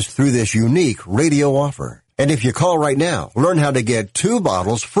get them is through this unique radio offer. And if you call right now, learn how to get 2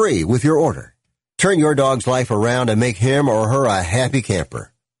 bottles free with your order. Turn your dog's life around and make him or her a happy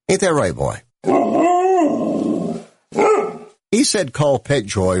camper. Ain't that right, boy? He said call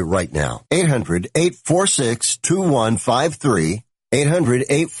PetJoy right now. 800-846-2153.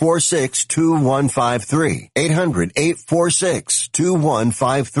 800-846-2153.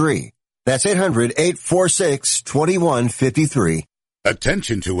 800-846-2153. That's 800-846-2153.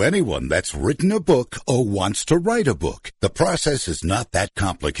 Attention to anyone that's written a book or wants to write a book. The process is not that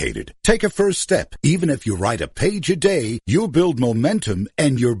complicated. Take a first step. Even if you write a page a day, you'll build momentum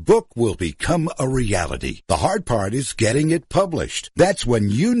and your book will become a reality. The hard part is getting it published. That's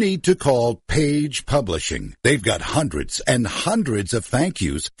when you need to call Page Publishing. They've got hundreds and hundreds of thank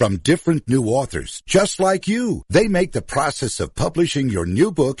yous from different new authors, just like you. They make the process of publishing your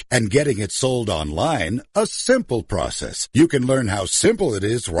new book and getting it sold online a simple process. You can learn how simple it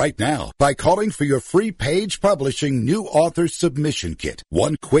is right now by calling for your free Page Publishing New Author Submission Kit.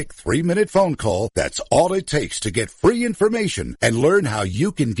 One quick 3-minute phone call, that's all it takes to get free information and learn how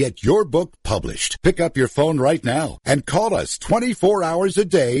you can get your book published. Pick up your phone right now and call us 24 hours a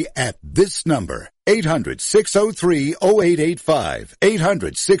day at this number. 800-603-0885.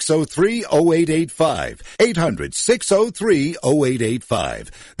 800-603-0885. 800-603-0885.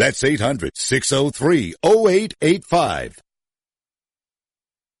 That's 800-603-0885.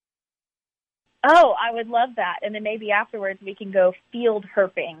 Oh, I would love that. And then maybe afterwards we can go field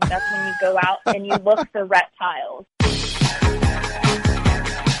herping. That's when you go out and you look for reptiles.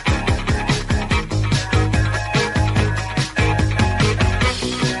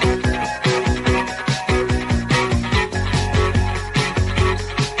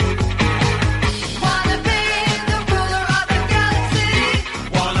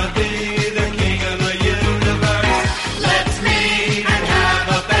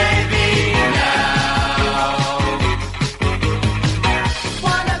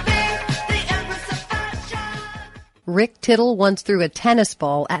 Rick Tittle once threw a tennis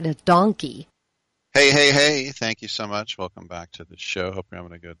ball at a donkey. Hey. Thank you so much. Welcome back to the show. Hope you're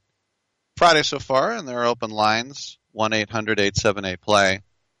having a good Friday so far. And there are open lines, 1-800-878-PLAY.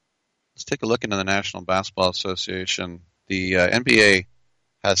 Let's take a look into the National Basketball Association. The NBA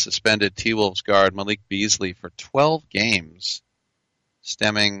has suspended T-Wolves guard Malik Beasley for 12 games,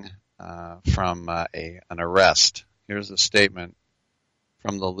 stemming from an arrest. Here's a statement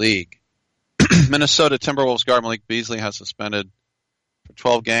from the league. Minnesota Timberwolves guard Malik Beasley has suspended for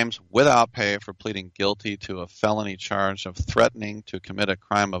 12 games without pay for pleading guilty to a felony charge of threatening to commit a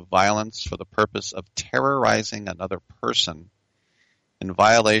crime of violence for the purpose of terrorizing another person in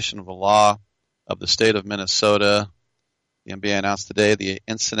violation of the law of the state of Minnesota. The NBA announced today the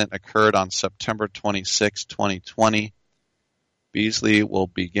incident occurred on September 26, 2020. Beasley will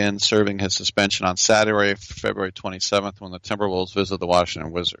begin serving his suspension on Saturday, February 27th, when the Timberwolves visit the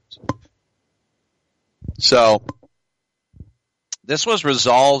Washington Wizards. So, this was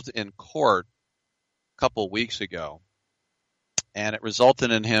resolved in court a couple weeks ago, and it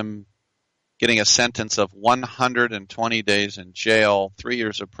resulted in him getting a sentence of 120 days in jail, 3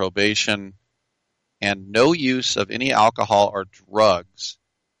 years of probation, and no use of any alcohol or drugs,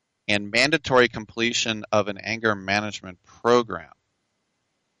 and mandatory completion of an anger management program.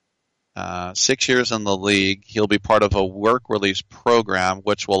 6 years in the league, he'll be part of a work release program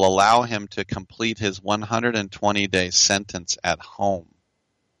which will allow him to complete his 120-day sentence at home.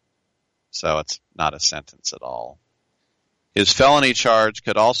 So it's not a sentence at all. His felony charge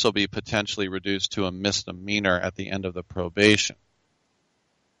could also be potentially reduced to a misdemeanor at the end of the probation.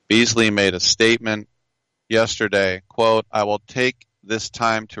 Beasley made a statement yesterday, quote, "I will take this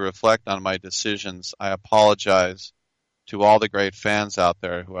time to reflect on my decisions. I apologize to all the great fans out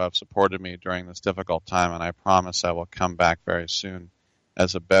there who have supported me during this difficult time, and I promise I will come back very soon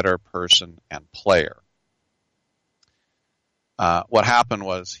as a better person and player." What happened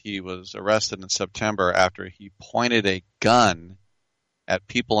was he was arrested in September after he pointed a gun at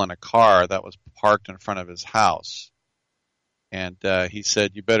people in a car that was parked in front of his house. And he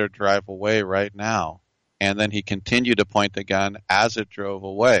said, "You better drive away right now." And then he continued to point the gun as it drove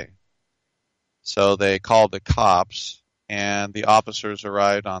away. So they called the cops. And the officers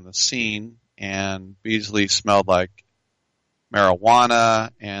arrived on the scene, and Beasley smelled like marijuana,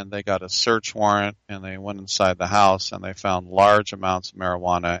 and they got a search warrant, and they went inside the house, and they found large amounts of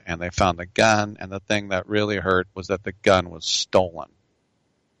marijuana, and they found a gun, and the thing that really hurt was that the gun was stolen.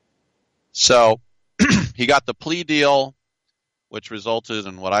 So he got the plea deal, which resulted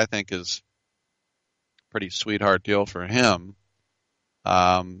in what I think is a pretty sweetheart deal for him.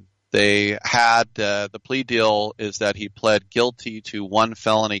 They had the plea deal is that he pled guilty to one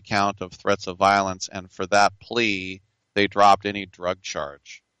felony count of threats of violence, and for that plea, they dropped any drug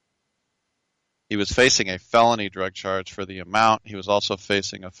charge. He was facing a felony drug charge for the amount. He was also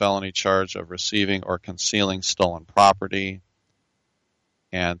facing a felony charge of receiving or concealing stolen property.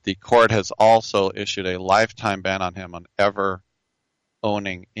 And the court has also issued a lifetime ban on him on ever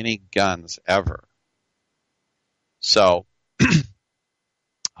owning any guns ever. So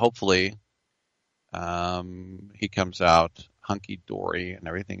hopefully he comes out hunky-dory and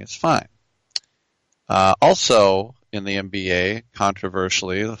everything is fine. Also in the NBA,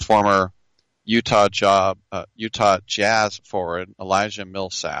 controversially, the former Utah Jazz forward Elijah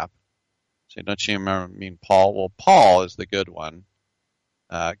Millsap. So don't you mean Paul? Well, Paul is the good one.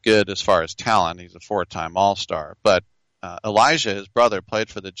 Good as far as talent. He's a 4-time All-Star. But Elijah, his brother, played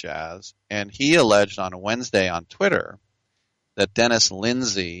for the Jazz, and he alleged on a Wednesday on Twitter that Dennis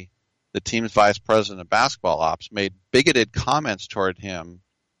Lindsey, the team's vice president of basketball ops, made bigoted comments toward him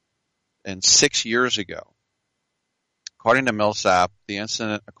 6 years ago. According to Millsap, the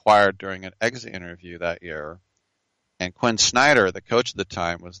incident occurred during an exit interview that year, and Quinn Snyder, the coach at the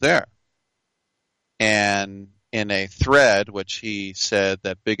time, was there. And in a thread, which he said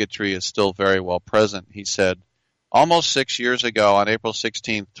that bigotry is still very well present, he said, almost 6 years ago, on April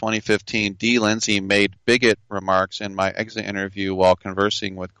 16, 2015, D. Lindsey made bigot remarks in my exit interview while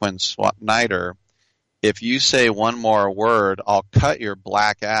conversing with Quinn Snyder. If you say one more word, I'll cut your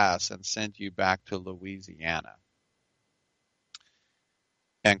black ass and send you back to Louisiana.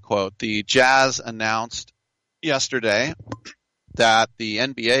 End quote. The Jazz announced yesterday that the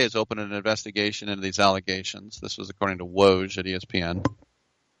NBA has opened an investigation into these allegations. This was according to Woj at ESPN.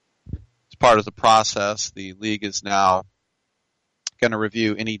 As part of the process, the league is now going to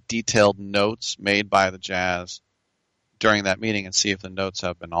review any detailed notes made by the Jazz during that meeting and see if the notes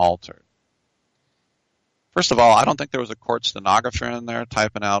have been altered. First of all, I don't think there was a court stenographer in there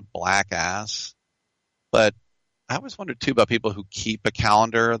typing out black ass, but I always wondered too about people who keep a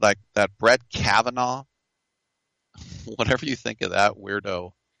calendar, like that Brett Kavanaugh. Whatever you think of that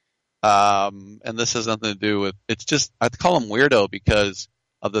weirdo. And this has nothing to do with, it's just, I call him weirdo because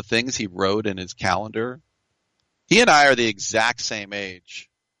of the things he wrote in his calendar. He and I are the exact same age.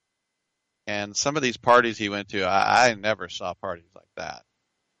 And some of these parties he went to, I never saw parties like that.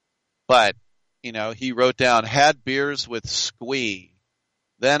 But, you know, he wrote down, had beers with Squee.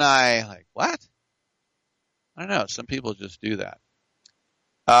 Then what? I don't know. Some people just do that.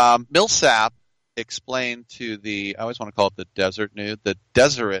 Millsap explained to I always want to call it the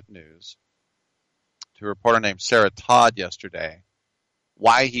Deseret News, to a reporter named Sarah Todd yesterday,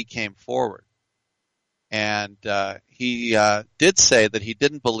 why he came forward. And he did say that he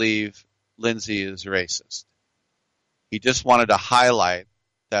didn't believe Lindsey is racist. He just wanted to highlight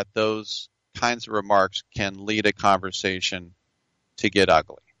that those kinds of remarks can lead a conversation to get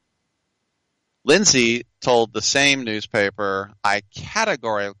ugly. Lindsey told the same newspaper, I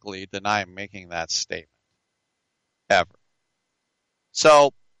categorically deny making that statement. Ever.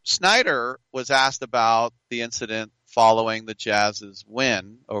 So Snyder was asked about the incident following the Jazz's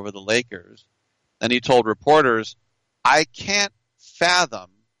win over the Lakers, and he told reporters, I can't fathom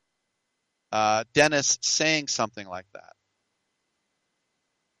Dennis saying something like that.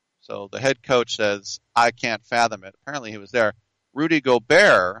 So the head coach says, I can't fathom it. Apparently he was there. Rudy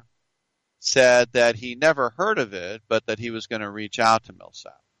Gobert said that he never heard of it, but that he was going to reach out to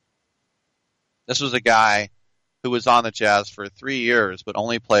Millsap. This was a guy who was on the Jazz for 3 years, but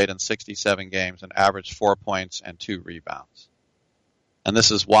only played in 67 games and averaged 4 points and 2 rebounds. And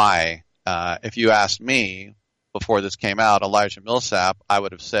this is why, if you asked me before this came out, Elijah Millsap, I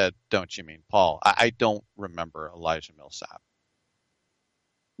would have said, don't you mean Paul? I don't remember Elijah Millsap.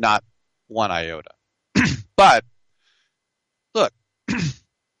 Not one iota. But, look,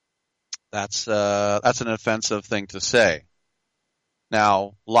 that's an offensive thing to say.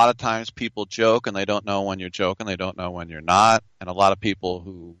 Now, a lot of times people joke and they don't know when you're joking, they don't know when you're not. And a lot of people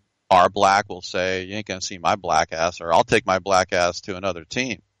who are black will say, you ain't going to see my black ass, or I'll take my black ass to another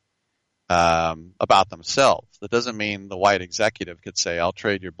team, about themselves. That doesn't mean the white executive could say, I'll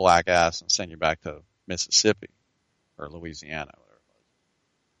trade your black ass and send you back to Mississippi or Louisiana.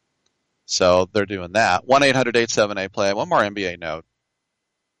 So they're doing that. 1-800-878-PLAY. One more NBA note.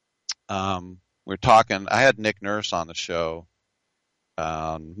 We're talking, I had Nick Nurse on the show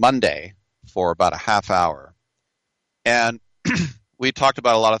on Monday for about a half hour. And we talked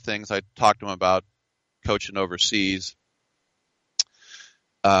about a lot of things. I talked to him about coaching overseas,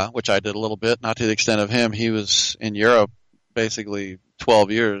 which I did a little bit, not to the extent of him. He was in Europe basically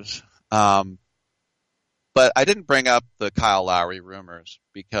 12 years. But I didn't bring up the Kyle Lowry rumors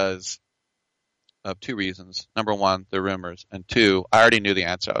because of two reasons. Number one, the rumors. And two, I already knew the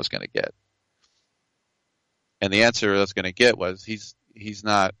answer I was going to get. And the answer I was going to get was he's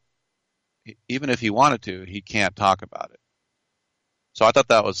not, even if he wanted to, he can't talk about it. So I thought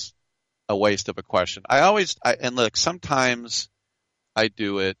that was a waste of a question. And look, sometimes I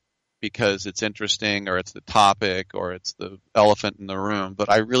do it because it's interesting or it's the topic or it's the elephant in the room,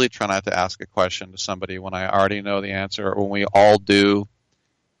 but I really try not to ask a question to somebody when I already know the answer or when we all do.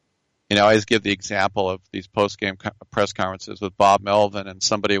 I always give the example of these post-game press conferences with Bob Melvin, and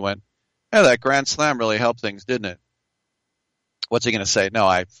somebody went, "Hey, that Grand Slam really helped things, didn't it?" What's he going to say? "No,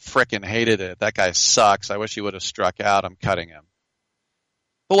 I frickin' hated it. That guy sucks. I wish he would have struck out. I'm cutting him."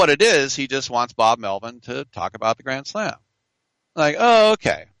 But what it is, he just wants Bob Melvin to talk about the Grand Slam. Like, oh,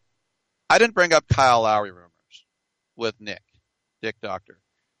 okay. I didn't bring up Kyle Lowry rumors with Dick Doctor.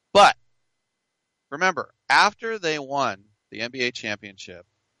 But remember, after they won the NBA championship,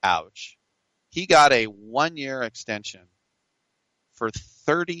 ouch, he got a 1-year extension for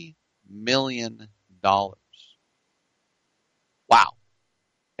 $30 million. Wow.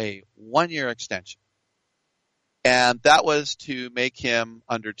 A 1-year extension. And that was to make him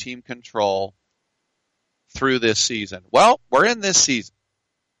under team control through this season. Well, we're in this season.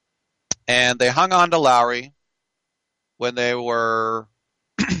 And they hung on to Lowry when they were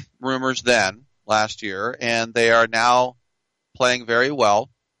rumors then, last year, and they are now playing very well.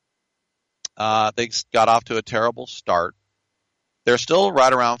 They got off to a terrible start. They're still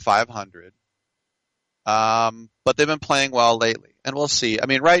right around 500. But they've been playing well lately. And we'll see. I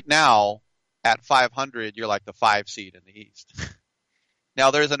mean, right now, at 500, you're like the 5 seed in the East.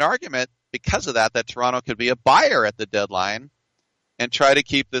 Now, there's an argument because of that Toronto could be a buyer at the deadline and try to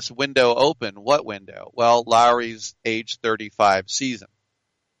keep this window open. What window? Well, Lowry's age 35 season,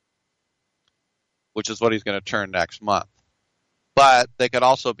 which is what he's going to turn next month. But they could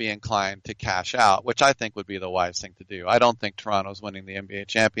also be inclined to cash out, which I think would be the wise thing to do. I don't think Toronto's winning the NBA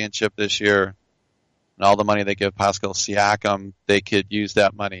championship this year. And all the money they give Pascal Siakam, they could use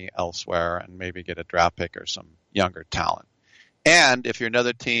that money elsewhere and maybe get a draft pick or some younger talent. And if you're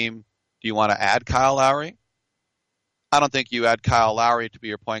another team, do you want to add Kyle Lowry? I don't think you add Kyle Lowry to be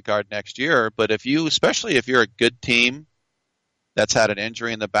your point guard next year, but especially if you're a good team that's had an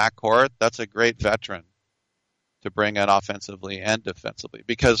injury in the backcourt, that's a great veteran to bring in offensively and defensively.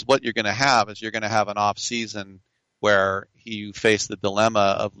 Because what you're going to have is you're going to have an off season where you face the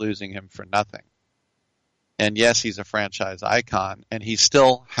dilemma of losing him for nothing. And yes, he's a franchise icon, and he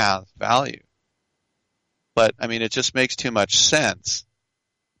still has value. But, I mean, it just makes too much sense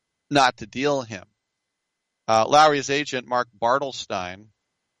not to deal him. Lowry's agent, Mark Bartelstein,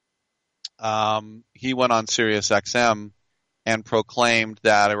 he went on Sirius XM and proclaimed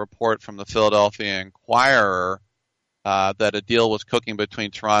that a report from the Philadelphia Inquirer that a deal was cooking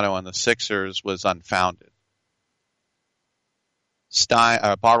between Toronto and the Sixers was unfounded.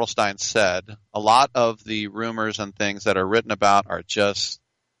 Bartelstein said, a lot of the rumors and things that are written about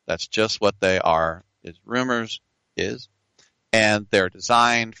that's just what they are, is rumors, and they're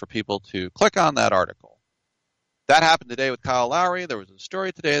designed for people to click on that article. That happened today with Kyle Lowry. There was a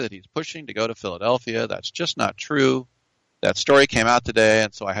story today that he's pushing to go to Philadelphia. That's just not true. That story came out today,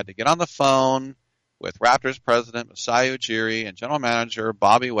 and so I had to get on the phone with Raptors president Masai Ujiri and general manager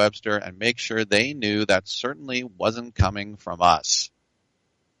Bobby Webster and make sure they knew that certainly wasn't coming from us.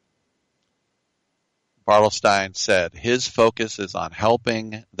 Bartelstein said his focus is on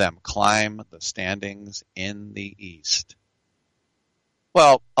helping them climb the standings in the East.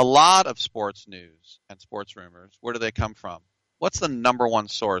 Well, a lot of sports news and sports rumors, where do they come from? What's the number one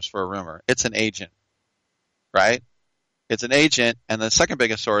source for a rumor? It's an agent, right? It's an agent, and the second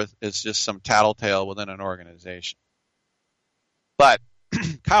biggest source is just some tattletale within an organization. But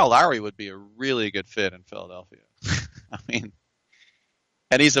Kyle Lowry would be a really good fit in Philadelphia. I mean,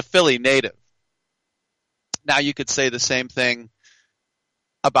 and he's a Philly native. Now you could say the same thing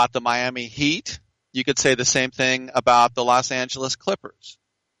about the Miami Heat. You could say the same thing about the Los Angeles Clippers.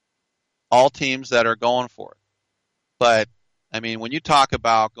 All teams that are going for it. But I mean, when you talk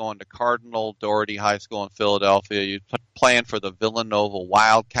about going to Cardinal Doherty High School in Philadelphia, you're playing for the Villanova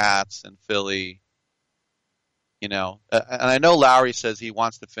Wildcats in Philly, and I know Lowry says he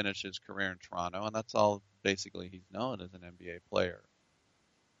wants to finish his career in Toronto, and that's all basically he's known as an NBA player.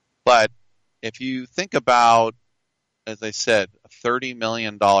 But if you think about as I said, a $30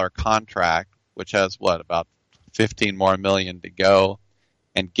 million contract, which has about 15 more million to go,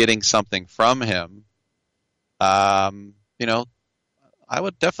 and getting something from him, I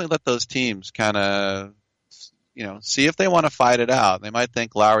would definitely let those teams kind of, see if they want to fight it out. They might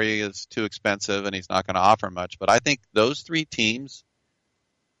think Lowry is too expensive and he's not going to offer much, but I think those three teams,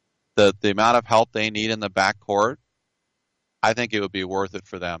 the amount of help they need in the backcourt, I think it would be worth it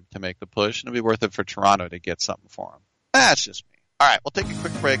for them to make the push, and it would be worth it for Toronto to get something for them. That's just me. All right, we'll take a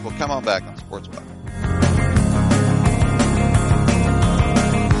quick break. We'll come on back on Sports Buff.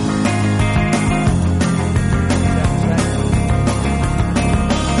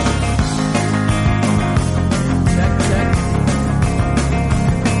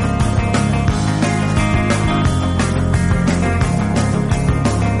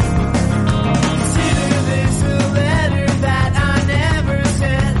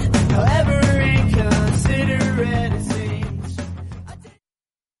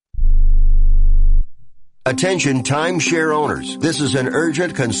 Attention timeshare owners. This is an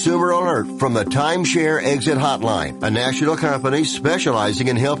urgent consumer alert from the Timeshare Exit Hotline, a national company specializing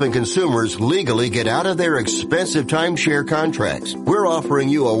in helping consumers legally get out of their expensive timeshare contracts. We're offering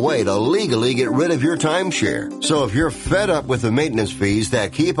you a way to legally get rid of your timeshare. So if you're fed up with the maintenance fees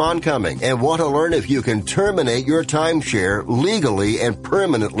that keep on coming and want to learn if you can terminate your timeshare legally and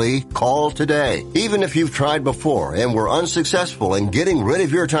permanently, call today. Even if you've tried before and were unsuccessful in getting rid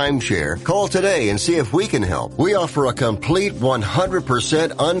of your timeshare, call today and see if we can help. We offer a complete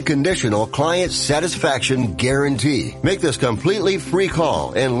 100% unconditional client satisfaction guarantee. Make this completely free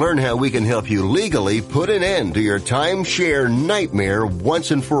call and learn how we can help you legally put an end to your timeshare nightmare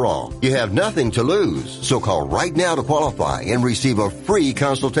once and for all. You have nothing to lose, so call right now to qualify and receive a free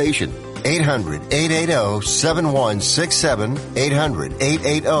consultation. 800-880-7167.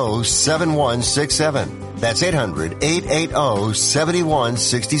 800-880-7167. That's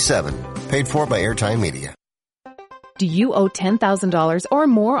 800-880-7167. Paid for by Airtime Media. Do you owe $10,000 or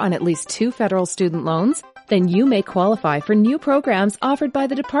more on at least 2 federal student loans? Then you may qualify for new programs offered by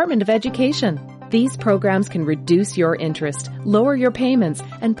the Department of Education. These programs can reduce your interest, lower your payments,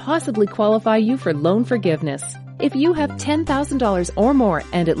 and possibly qualify you for loan forgiveness. If you have $10,000 or more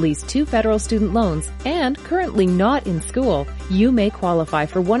and at least 2 federal student loans and currently not in school, you may qualify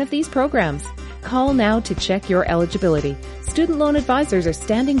for one of these programs. Call now to check your eligibility. Student loan advisors are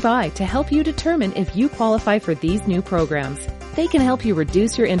standing by to help you determine if you qualify for these new programs. They can help you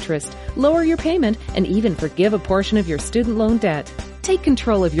reduce your interest, lower your payment, and even forgive a portion of your student loan debt. Take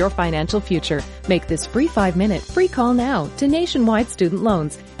control of your financial future. Make this free 5-minute free call now to Nationwide Student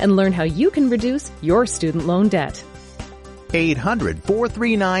Loans and learn how you can reduce your student loan debt.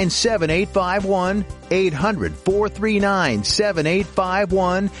 800-439-7851.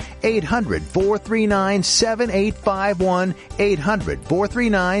 800-439-7851. 800-439-7851.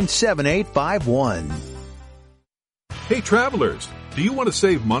 800-439-7851. Hey travelers, do you want to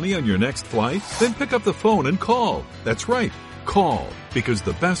save money on your next flight? Then pick up the phone and call. That's right, call, because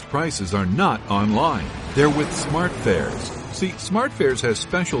the best prices are not online. They're with SmartFares. See, SmartFares has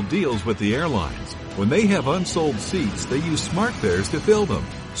special deals with the airlines. When they have unsold seats, they use SmartFares to fill them.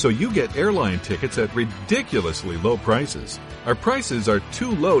 So you get airline tickets at ridiculously low prices. Our prices are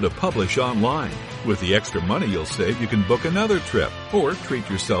too low to publish online. With the extra money you'll save, you can book another trip or treat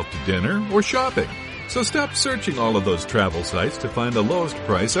yourself to dinner or shopping. So stop searching all of those travel sites to find the lowest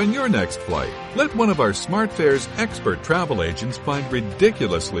price on your next flight. Let one of our SmartFares expert travel agents find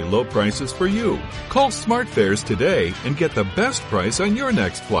ridiculously low prices for you. Call SmartFares today and get the best price on your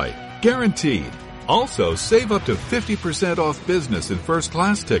next flight. Guaranteed. Also, save up to 50% off business and first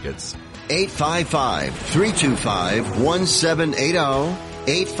class tickets. 855-325-1780.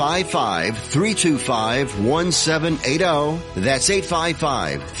 855-325-1780. That's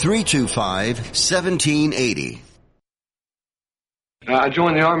 855-325-1780. I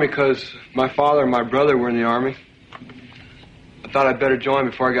joined the Army because my father and my brother were in the Army. I thought I'd better join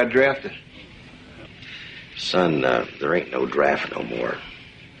before I got drafted. Son, there ain't no draft no more.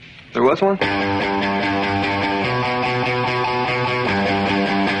 There was one?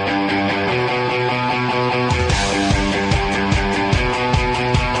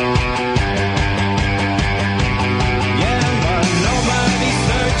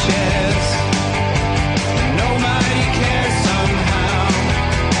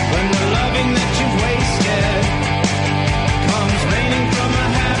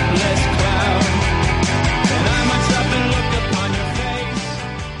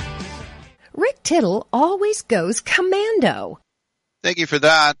 Tittle always goes commando. Thank you for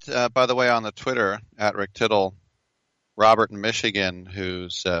that. By the way, on the Twitter, at Rick Tittle, Robert in Michigan,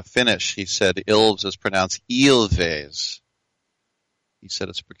 who's Finnish, he said Ilves is pronounced Ilves. He said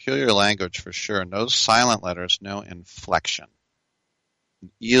it's a peculiar language for sure. No silent letters, no inflection.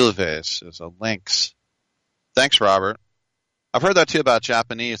 Ilves is a lynx. Thanks, Robert. I've heard that too about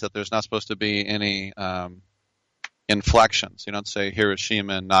Japanese, that there's not supposed to be any inflections. You don't say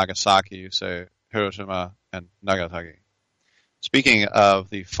Hiroshima and Nagasaki, you say Hiroshima and Nagasaki. Speaking of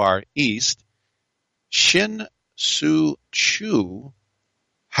the Far East, Shin Soo Choo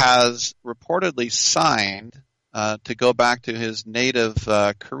has reportedly signed to go back to his native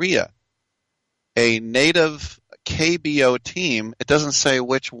Korea. A native KBO team, it doesn't say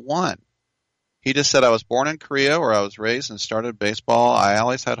which one. He just said, I was born in Korea where I was raised and started baseball. I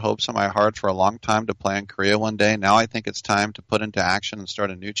always had hopes in my heart for a long time to play in Korea one day. Now I think it's time to put into action and start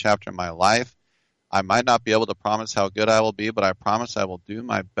a new chapter in my life. I might not be able to promise how good I will be, but I promise I will do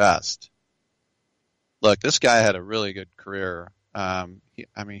my best. Look, this guy had a really good career.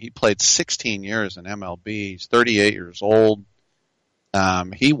 He played 16 years in MLB. He's 38 years old.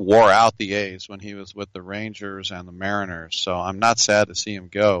 He wore out the A's when he was with the Rangers and the Mariners, so I'm not sad to see him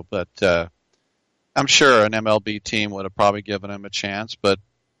go, but I'm sure an MLB team would have probably given him a chance, but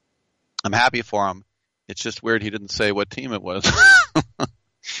I'm happy for him. It's just weird he didn't say what team it was.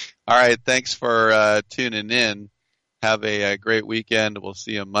 All right, thanks for tuning in. Have a great weekend. We'll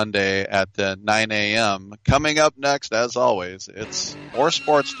see you Monday at 9 a.m. Coming up next, as always, it's more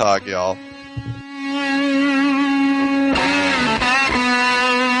sports talk, y'all.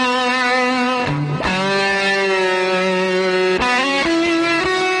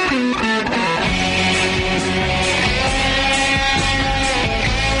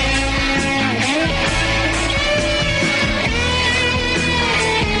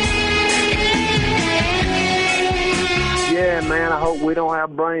 Man, I hope we don't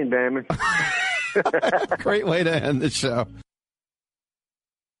have brain damage. Great way to end the show.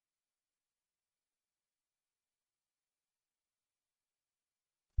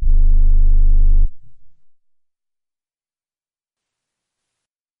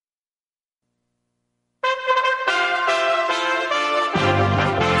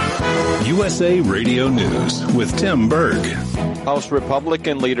 USA Radio News with Tim Berg. House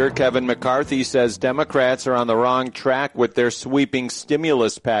Republican leader Kevin McCarthy says Democrats are on the wrong track with their sweeping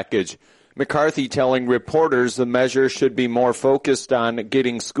stimulus package. McCarthy telling reporters the measure should be more focused on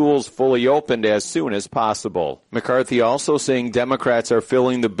getting schools fully opened as soon as possible. McCarthy also saying Democrats are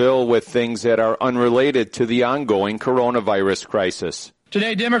filling the bill with things that are unrelated to the ongoing coronavirus crisis.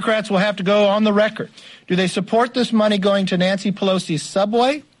 Today, Democrats will have to go on the record. Do they support this money going to Nancy Pelosi's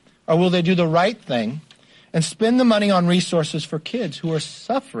subway, or will they do the right thing and spend the money on resources for kids who are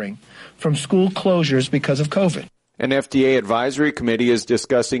suffering from school closures because of COVID? An FDA advisory committee is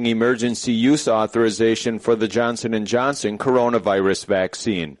discussing emergency use authorization for the Johnson & Johnson coronavirus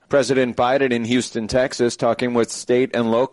vaccine. President Biden in Houston, Texas, talking with state and local